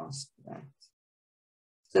will ask for that.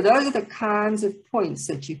 So those are the kinds of points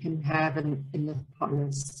that you can have in the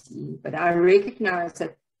policy. But I recognize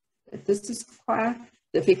that this is quite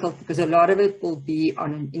difficult because a lot of it will be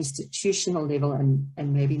on an institutional level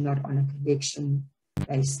and maybe not on a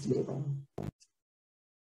collection-based level.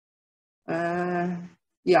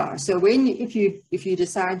 Yeah, so if you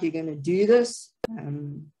decide you're going to do this,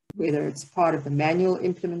 whether it's part of the manual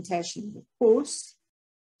implementation of the course,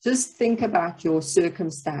 just think about your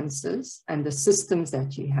circumstances and the systems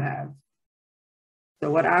that you have.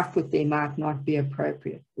 So what I've put there might not be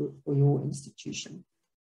appropriate for your institution.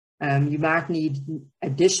 You might need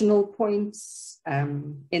additional points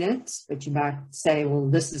in it, but you might say, well,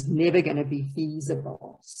 this is never going to be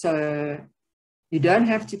feasible. So you don't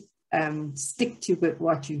have to stick to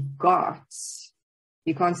what you've got.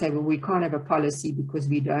 You can't say, well, we can't have a policy because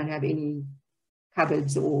we don't have any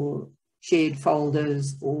cupboards or shared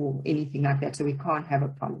folders or anything like that, so we can't have a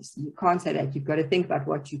policy. You can't say that. You've got to think about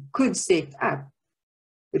what you could set up,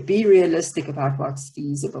 but be realistic about what's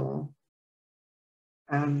feasible.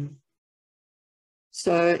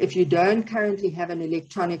 So if you don't currently have an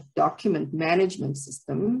electronic document management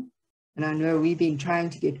system, and I know we've been trying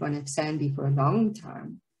to get one at Sandy for a long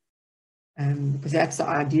time, because that's the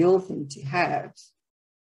ideal thing to have.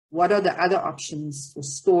 What are the other options for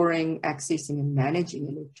storing, accessing, and managing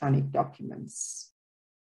electronic documents?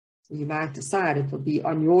 So you might decide it will be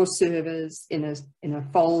on your servers in a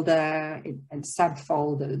folder and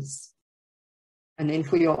subfolders. And then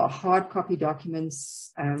for your hard copy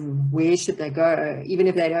documents, where should they go? Even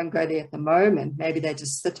if they don't go there at the moment, maybe they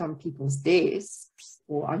just sit on people's desks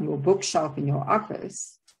or on your bookshelf in your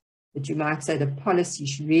office. But you might say the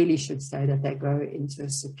policy really should say that they go into a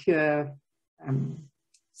secure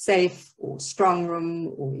safe or strong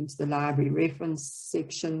room or into the library reference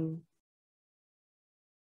section.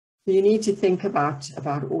 So you need to think about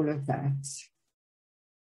all of that.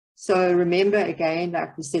 So remember, again,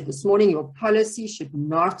 like we said this morning, your policy should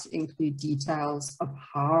not include details of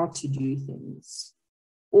how to do things,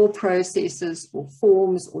 or processes, or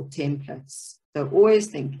forms, or templates. So always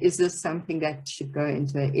think, is this something that should go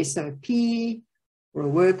into a SOP or a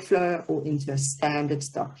workflow or into a standards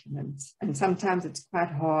document? And sometimes it's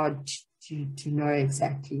quite hard to know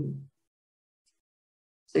exactly.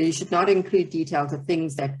 So you should not include details of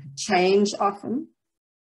things that could change often.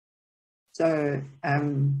 So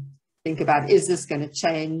think about, is this going to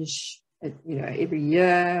change, every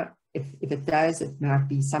year? If it does, it might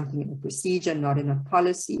be something in a procedure, not in a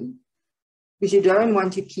policy, because you don't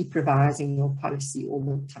want to keep revising your policy all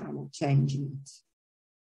the time or changing it.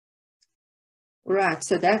 All right,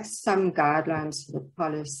 so that's some guidelines for the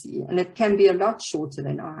policy, and it can be a lot shorter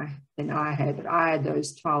than I had, but I had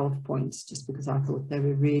those 12 points just because I thought they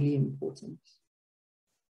were really important.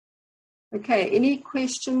 Okay, any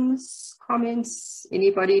questions, comments?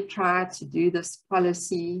 Anybody try to do this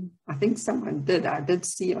policy? I think someone did. I did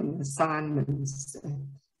see on the assignments. I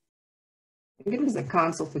think it was the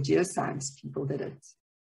Council for Geoscience people did it.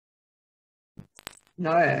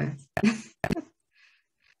 No.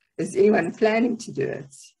 Is anyone planning to do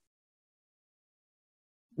it?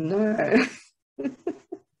 No.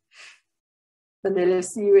 Vanilla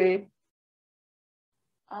Siwe.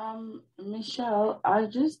 Michelle, I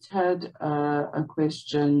just had a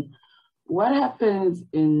question. What happens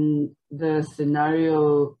in the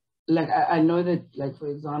scenario, like I know that, like, for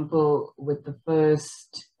example, with the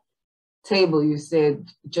first table, you said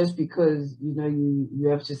just because, you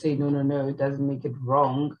have to say, no, it doesn't make it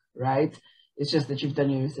wrong, right? It's just that you've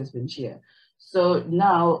done your assessment here. So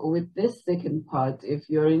now with this second part, if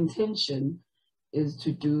your intention is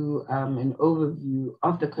to do an overview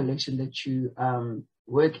of the collection that you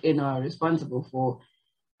work in or are responsible for,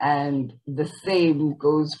 and the same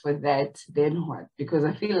goes for that, then what? Because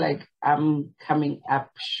I feel like I'm coming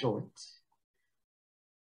up short.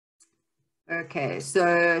 Okay,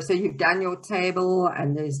 so you've done your table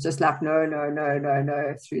and there's just like no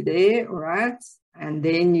through there, all right? And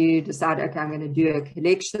then you decide, okay, I'm going to do a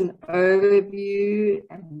collection overview,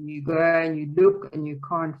 and you go and you look and you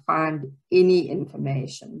can't find any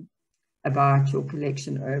information about your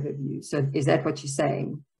collection overview. So is that what you're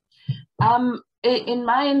saying? In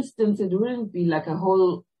my instance, it wouldn't be like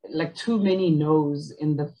too many no's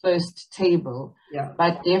in the first table, yeah,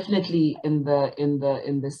 but definitely in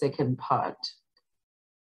the second part.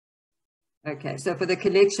 Okay, so for the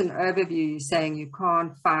collection overview, you're saying you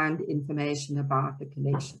can't find information about the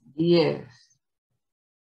collection. Yes.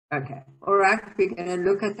 Okay, all right, we're going to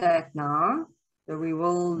look at that now. So we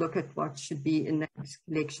will look at what should be in that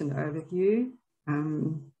collection overview.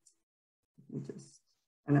 And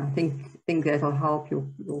I think that'll help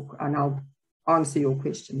and I'll answer your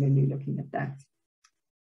question when we're looking at that.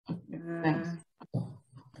 Thanks.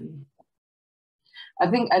 I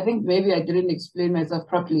think maybe I didn't explain myself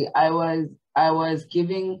properly. I was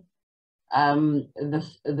giving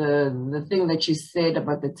the thing that you said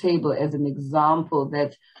about the table as an example,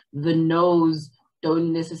 that the no's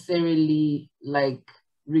don't necessarily like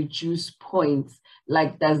reduce points.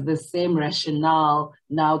 Like, does the same rationale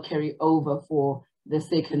now carry over for the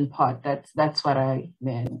second part? That's what I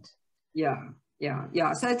meant. Yeah.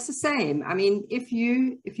 So it's the same. I mean, if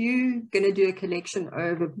you're going to do a collection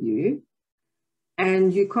overview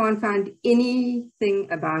and you can't find anything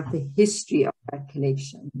about the history of that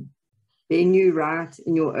collection, then you write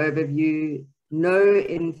in your overview, no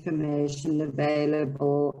information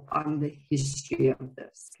available on the history of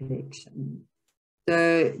this collection.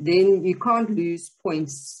 So then you can't lose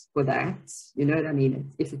points for that. You know what I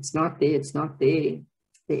mean? If it's not there, it's not there.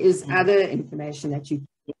 There is other information that you can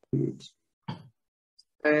include.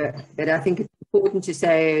 But I think it's important to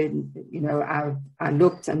say, I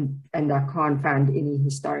looked and I can't find any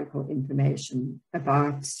historical information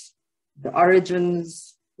about the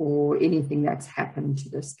origins or anything that's happened to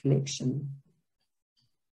this collection.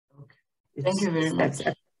 Okay. Thank you very much.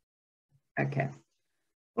 Okay.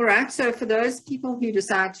 All right. So for those people who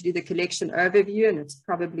decide to do the collection overview, and it's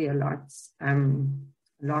probably a lot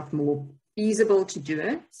more feasible to do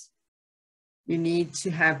it, you need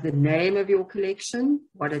to have the name of your collection,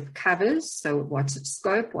 what it covers, so what's its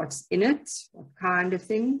scope, what's in it, what kind of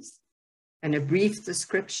things, and a brief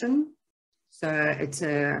description. So it's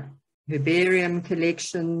a herbarium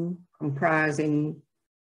collection comprising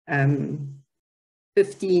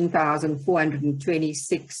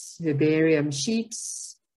 15,426 herbarium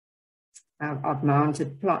sheets of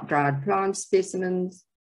mounted dried plant specimens,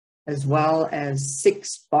 as well as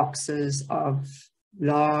 6 boxes of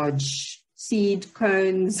large seed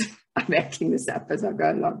cones. I'm making this up as I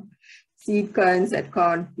go along. Seed cones that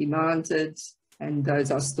can't be mounted, and those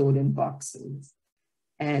are stored in boxes.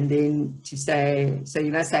 And then to say, so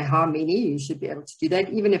you must say how many, you should be able to do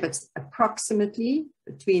that, even if it's approximately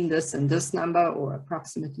between this and this number, or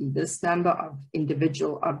approximately this number of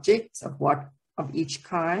individual objects of each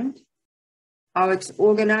kind. How it's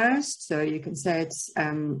organized, so you can say it's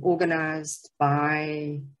organized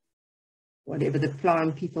by whatever the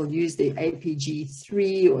plant people use, the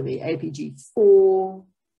APG3 or the APG4,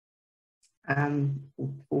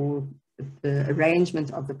 or the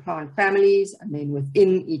arrangement of the plant families, and then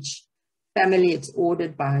within each family it's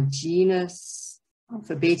ordered by genus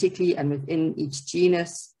alphabetically, and within each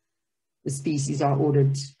genus the species are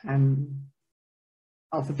ordered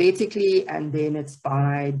alphabetically, and then it's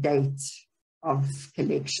by date of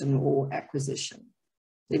collection or acquisition.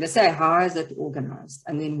 So you say, how is it organized?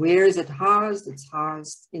 And then where is it housed? It's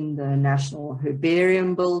housed in the National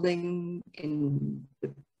Herbarium building in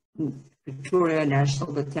the Pretoria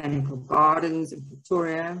National Botanical Gardens in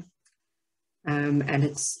Pretoria, and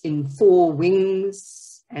it's in 4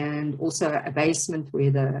 wings, and also a basement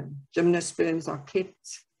where the gymnosperms are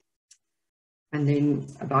kept. And then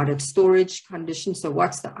about its storage conditions, so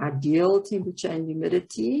what's the ideal temperature and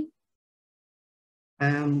humidity?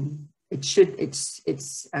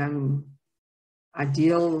 It's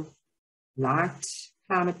ideal light.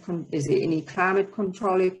 Is there any climate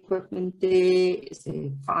control equipment there? Is there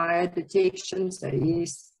fire detection? So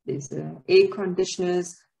yes, there's air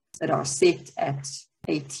conditioners that are set at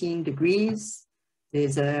 18 degrees.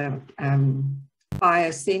 There's a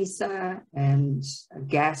fire sensor and a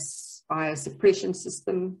gas fire suppression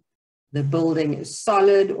system. The building is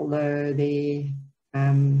solid, although there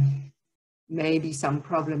may be some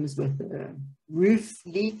problems with the roof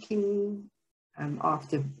leaking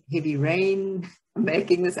after heavy rain. I'm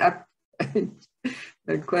making this up,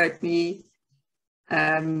 don't quote me.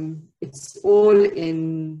 It's all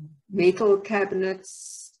in metal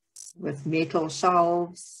cabinets with metal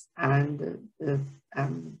shelves, and the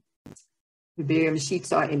herbarium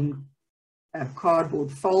sheets are in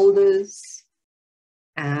cardboard folders.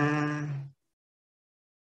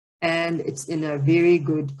 And it's in a very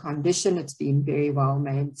good condition. It's been very well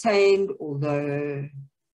maintained, although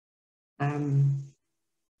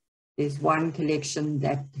there's one collection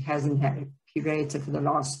that hasn't had a curator for the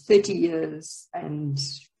last 30 years, and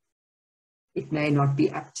it may not be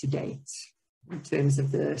up to date in terms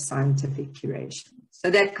of the scientific curation. So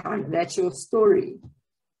that's your story.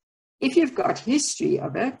 If you've got history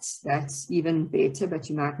of it, that's even better, but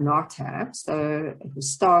you might not have. So it was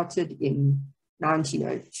started in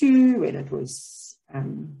 1902 when it was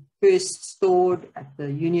first stored at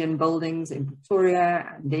the Union Buildings in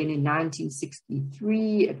Pretoria, and then in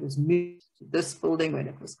 1963 it was moved to this building when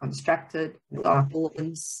it was constructed, and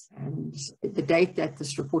the date that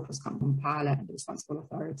this report was compiled at the responsible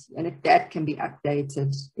authority, and that can be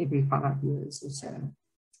updated every 5 years or so.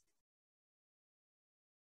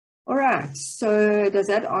 All right, so does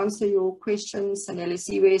that answer your question, Sanele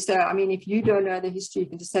Siwe? So, I mean, if you don't know the history, you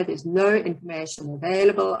can just say there's no information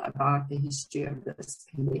available about the history of this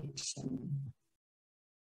collection.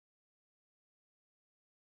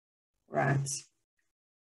 Right.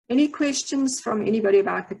 Any questions from anybody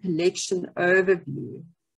about the collection overview?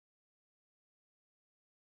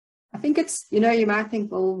 I think it's, you might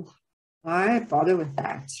think, well, why bother with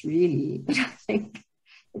that, really? But I think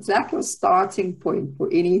it's like your starting point for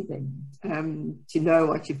anything, to know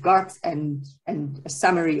what you've got, and a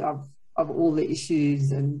summary of all the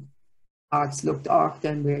issues and how it's looked after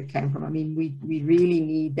and where it came from. I mean, we really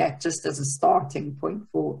need that just as a starting point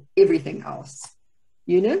for everything else.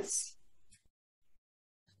 Eunice?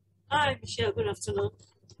 Hi, Michelle. Good afternoon.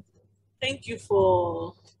 Thank you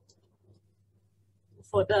for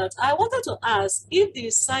that. I wanted to ask, if the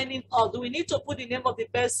signing up, do we need to put the name of the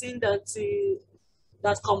person that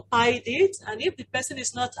compiled it, and if the person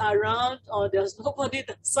is not around or there's nobody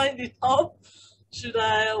that signed it up,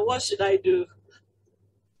 what should I do?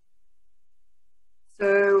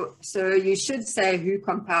 So you should say who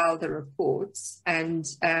compiled the reports, and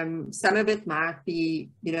some of it might be,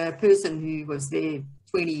 a person who was there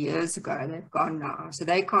 20 years ago, they've gone now, so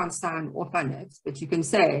they can't sign off on it, but you can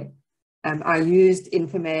say, I used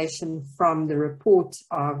information from the report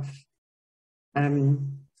of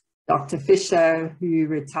Dr. Fisher, who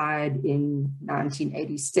retired in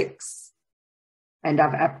 1986, and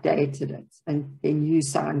I've updated it, and then you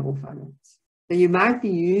sign off on it. So you might be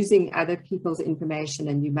using other people's information,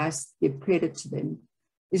 and you must give credit to them.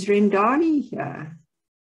 Is Rendani here?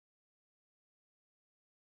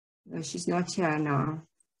 No, she's not here now.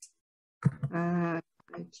 I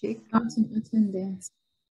check. Not in attendance.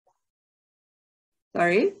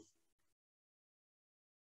 Sorry?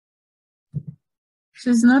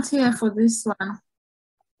 She's not here for this one.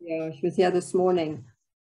 Yeah, she was here this morning.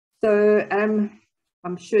 So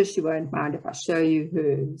I'm sure she won't mind if I show you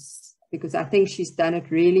hers, because I think she's done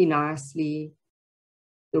it really nicely,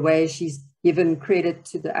 the way she's given credit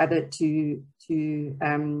to the other, to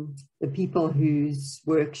the people whose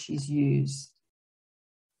work she's used.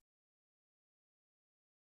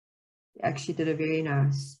 She actually did a very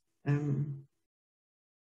nice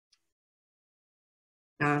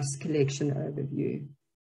nice collection overview.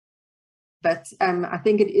 But I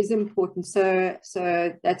think it is important. So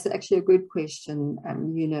that's actually a good question,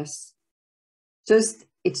 Eunice.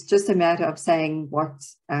 It's just a matter of saying what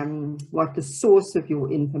the source of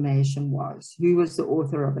your information was, who was the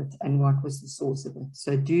author of it, and what was the source of it.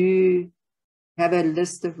 So do you have a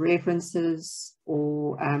list of references,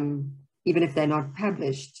 or even if they're not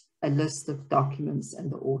published, a list of documents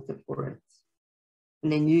and the author for it?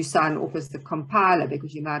 And then you sign off as the compiler,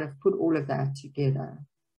 because you might have put all of that together.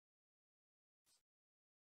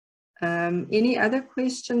 Any other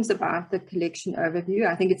questions about the collection overview?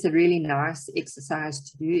 I think it's a really nice exercise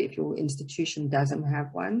to do if your institution doesn't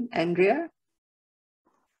have one. Andrea?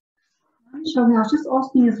 Shirley, I was just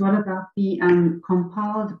asking as well about the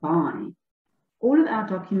compiled by. All of our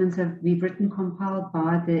documents we've written compiled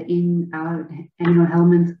by in our annual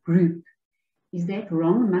Helminth group. Is that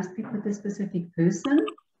wrong? Must we put the specific person?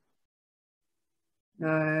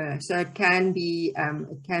 No, so it can be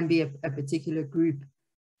a particular group.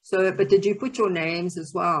 So, but did you put your names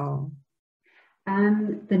as well?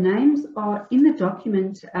 The names are in the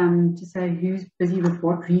document to say who's busy with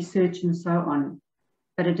what research and so on,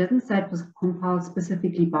 but it doesn't say it was compiled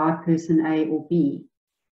specifically by person A or B.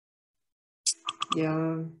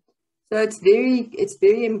 Yeah, so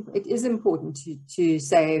it is important to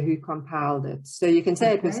say who compiled it. So you can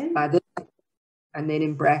say it was by this, and then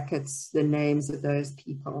in brackets the names of those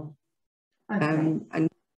people. Okay. And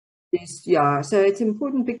yes, yeah, so it's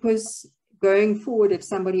important because going forward, if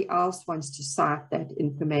somebody else wants to cite that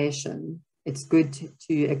information, it's good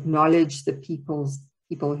to acknowledge the people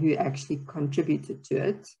who actually contributed to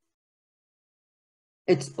it.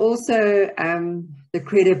 It's also the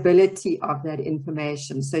credibility of that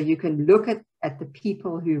information. So you can look at the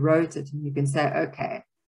people who wrote it, and you can say, okay,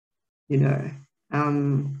 you know,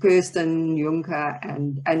 Kirsten Juncker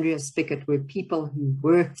and Andrea Spickett were people who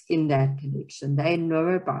worked in that collection. They know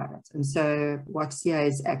about it. And so what's here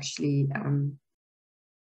is actually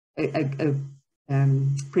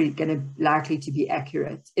likely to be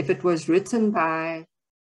accurate. If it was written by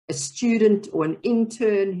a student or an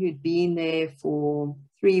intern who'd been there for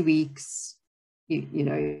 3 weeks, you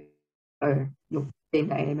know, their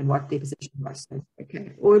name and what their position was. So,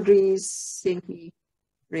 okay, Audrey's sent me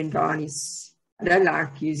Rendani's. I don't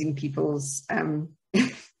like using people's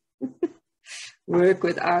work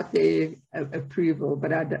without their approval,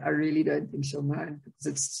 but I really don't think she'll mind,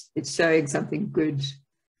 because it's showing something good.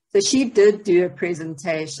 So she did do a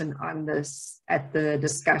presentation on this at the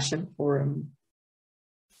discussion forum,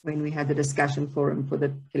 when we had the discussion forum for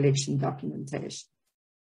the collection documentation.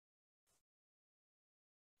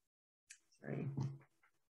 Sorry.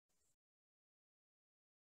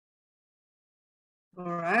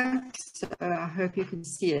 All right, so I hope you can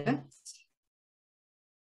see it.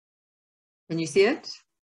 Can you see it?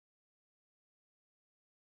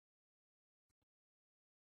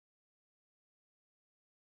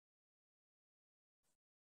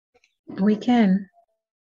 We can.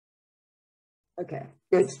 Okay,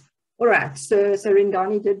 good. All right, so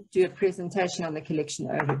Rendani did do a presentation on the collection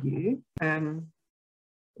overview.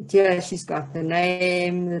 Here she's got the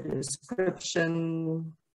name, the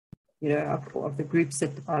description, you know, of the groups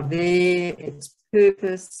that are there, its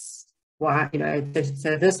purpose, why, you know,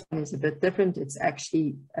 so this one is a bit different. It's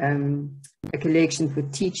actually a collection for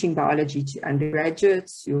teaching biology to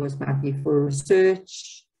undergraduates. Yours might be for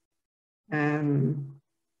research. And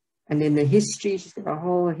then the history, she's got a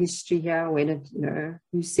whole history here, when it, you know,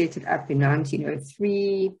 who set it up in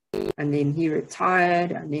 1903, and then he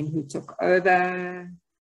retired, and then who took over,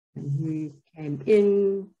 and who came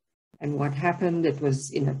in, and what happened. It was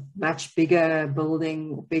in a much bigger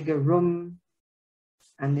building, or bigger room,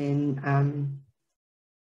 and then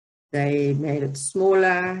they made it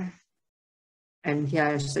smaller. And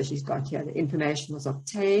here, so she's got here, the information was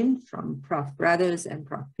obtained from Prof. Brothers and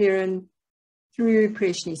Prof. Perrin through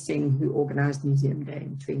Preshni Singh, who organized Museum Day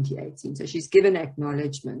in 2018. So she's given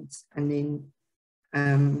acknowledgement, and then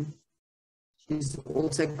she's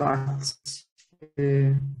also got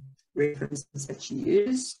her references that she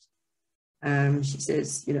used. She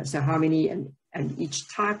says, you know, so how many and each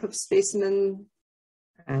type of specimen,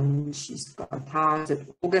 and she's got how is it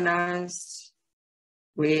organized,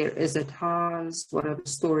 where is it housed, what are the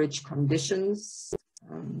storage conditions,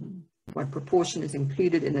 what proportion is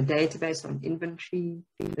included in a database on inventory,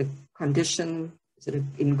 the condition, is it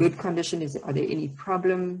in good condition, are there any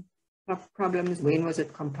problems, when was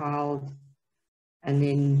it compiled, and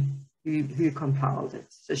then who compiled it.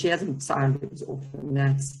 So she hasn't signed it off, and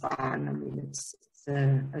that's fine. I mean, it's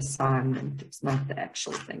an assignment, it's not the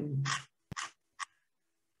actual thing.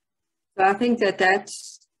 So I think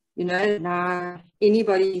that's, you know, now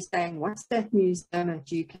anybody saying, what's that museum at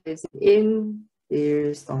UKZN?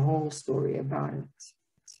 There's the whole story about it.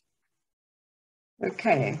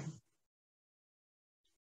 Okay.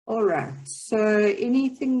 All right. So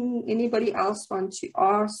anybody else want to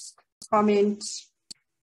ask, comment?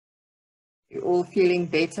 You're all feeling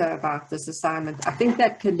better about this assignment. I think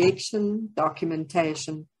that collection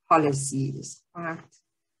documentation policy is quite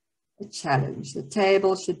a challenge. The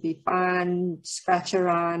table should be fine, scratch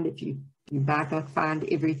around. If you might not find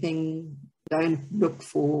everything, don't look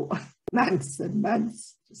for months and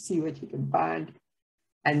months to see what you can find.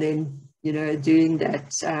 And then, you know, doing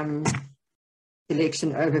that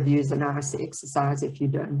collection overview is a nice exercise if you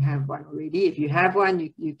don't have one already. If you have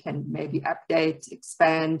one, you can maybe update,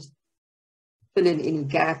 expand, fill in any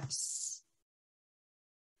gaps.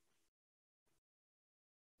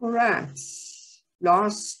 All right.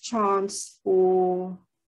 Last chance for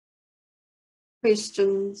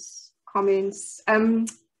questions, comments.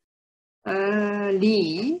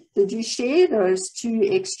 Lee, did you share those 2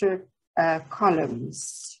 extra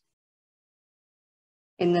columns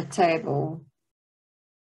in the table?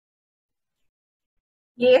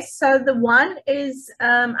 Yes, so the one is,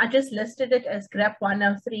 I just listed it as GRAP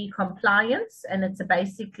 103 compliance, and it's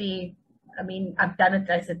basically, I mean, I've done it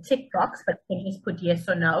as a tick box, but you can just put yes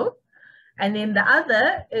or no. And then the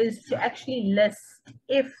other is to actually list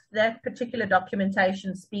if that particular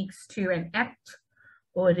documentation speaks to an act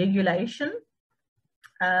or a regulation.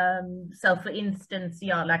 So for instance,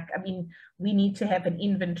 yeah, like, I mean, we need to have an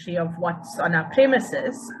inventory of what's on our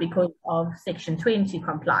premises because of Section 20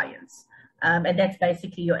 compliance. And that's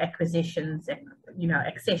basically your acquisitions, you know,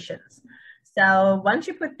 accessions. So once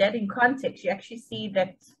you put that in context, you actually see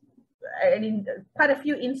that in quite a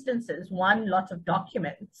few instances, one lot of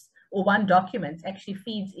documents or one document actually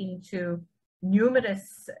feeds into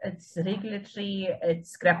numerous, it's regulatory,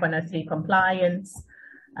 it's GRAP 103 compliance.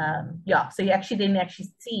 Yeah, so you actually then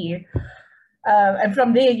see, and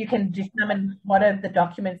from there you can determine what are the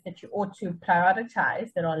documents that you ought to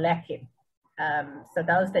prioritize that are lacking. So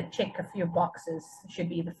those that check a few boxes should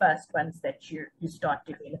be the first ones that you start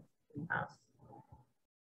developing in-house.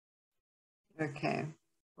 Okay,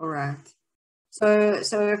 all right.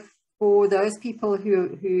 So for those people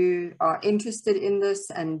who are interested in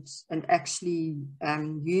this and actually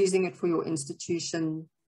using it for your institution,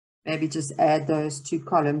 maybe just add those 2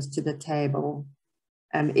 columns to the table.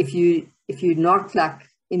 If you're not like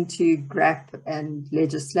into GRAP and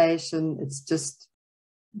legislation, it's just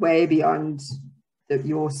way beyond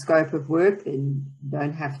your scope of work, then you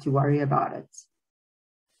don't have to worry about it.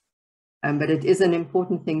 But it is an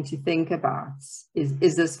important thing to think about. Is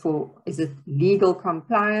it legal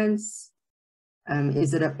compliance?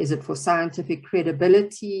 Is it for scientific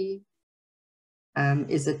credibility?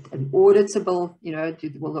 Is it an auditable, you know,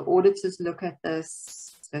 will the auditors look at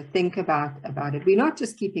this? So think about it. We're not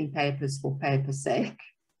just keeping papers for paper's sake.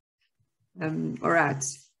 All right,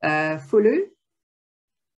 Fulu?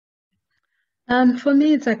 For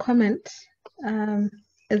me, it's a comment.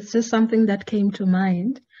 It's just something that came to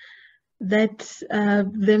mind. That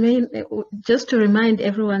just to remind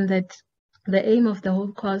everyone that the aim of the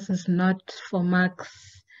whole course is not for marks,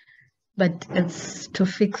 but it's to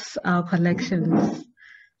fix our collections.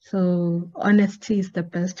 So honesty is the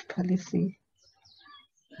best policy.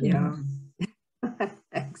 Yeah.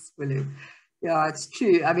 Thanks, Willow. Yeah, it's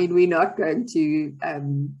true. I mean, we're not going to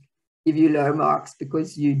give you low marks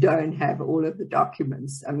because you don't have all of the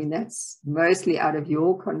documents. I mean, that's mostly out of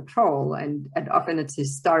your control, and often it's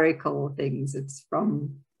historical things. It's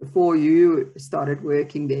from before you started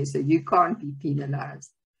working there, so you can't be penalized.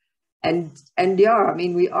 And yeah, I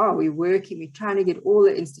mean, we're working, we're trying to get all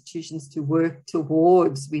the institutions to work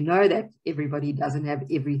towards. We know that everybody doesn't have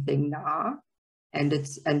everything now, and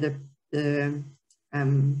the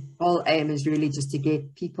whole aim is really just to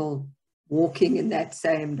get people walking in that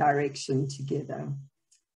same direction together.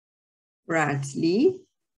 Right, Lee?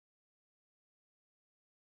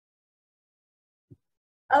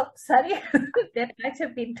 Oh, sorry, that might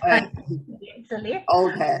have been typed actually.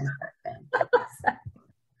 Okay.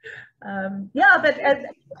 Yeah, but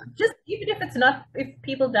just even if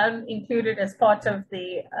people don't include it as part of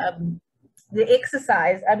the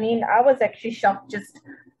exercise, I mean, I was actually shocked just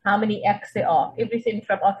how many acts there are. Everything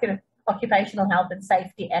from Occupational Health and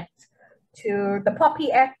Safety Act to the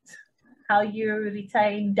POPI Act, how you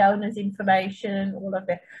retain donors' information, all of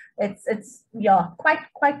that. It's yeah,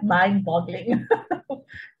 quite mind-boggling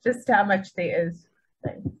just how much there is.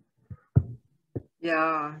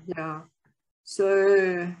 Yeah.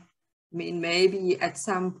 So, I mean, maybe at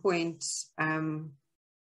some point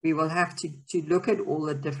we will have to look at all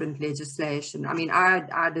the different legislation. I mean,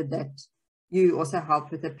 I did that. You also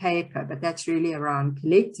helped with the paper, but that's really around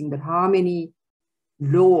collecting. But how many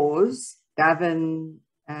laws govern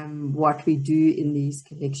what we do in these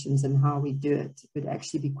collections and how we do it? It would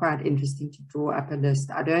actually be quite interesting to draw up a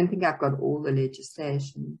list. I don't think I've got all the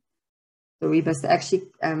legislation. So we must actually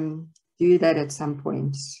do that at some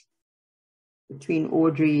point between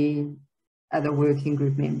Audrey, other working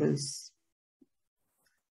group members.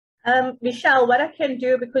 Michelle, what I can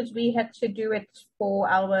do, because we had to do it for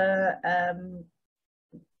our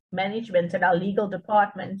management and our legal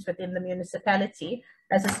department within the municipality,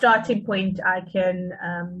 as a starting point, I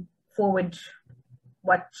can forward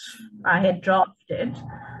what I had drafted.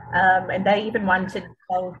 And they even wanted,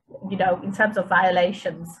 you know, in terms of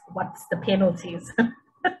violations, what's the penalties?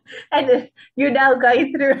 And you now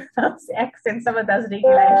going through those acts and some of those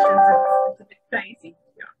regulations, it's a bit crazy.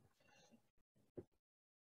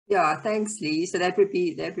 Yeah, thanks, Lee. So that would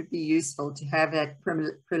be useful to have that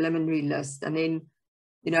preliminary list. And then,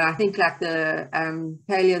 you know, I think like the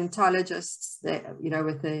paleontologists, you know,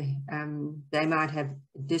 with the they might have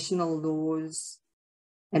additional laws.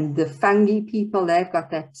 And the fungi people, they've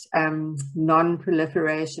got that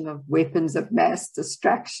non-proliferation of weapons of mass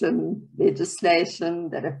destruction legislation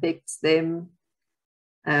that affects them.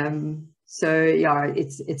 So yeah,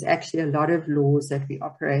 it's actually a lot of laws that we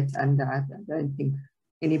operate under. I don't think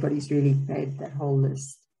anybody's really made that whole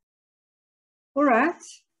list. All right.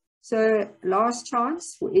 So last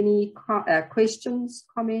chance for any questions,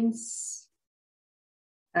 comments.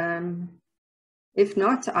 If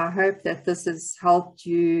not, I hope that this has helped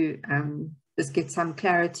you just get some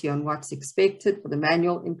clarity on what's expected for the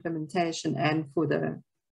manual implementation and for the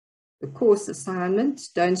course assignment.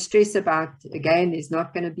 Don't stress about, again, there's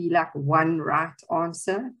not going to be like one right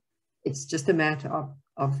answer. It's just a matter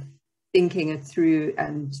of thinking it through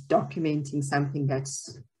and documenting something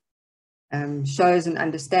that's shows an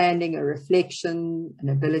understanding, a reflection, an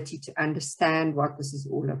ability to understand what this is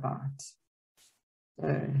all about.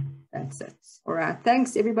 So that's it. All right.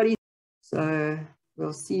 Thanks, everybody. So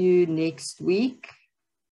we'll see you next week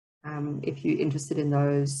if you're interested in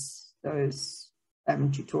those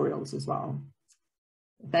tutorials as well.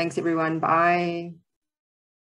 Thanks, everyone. Bye.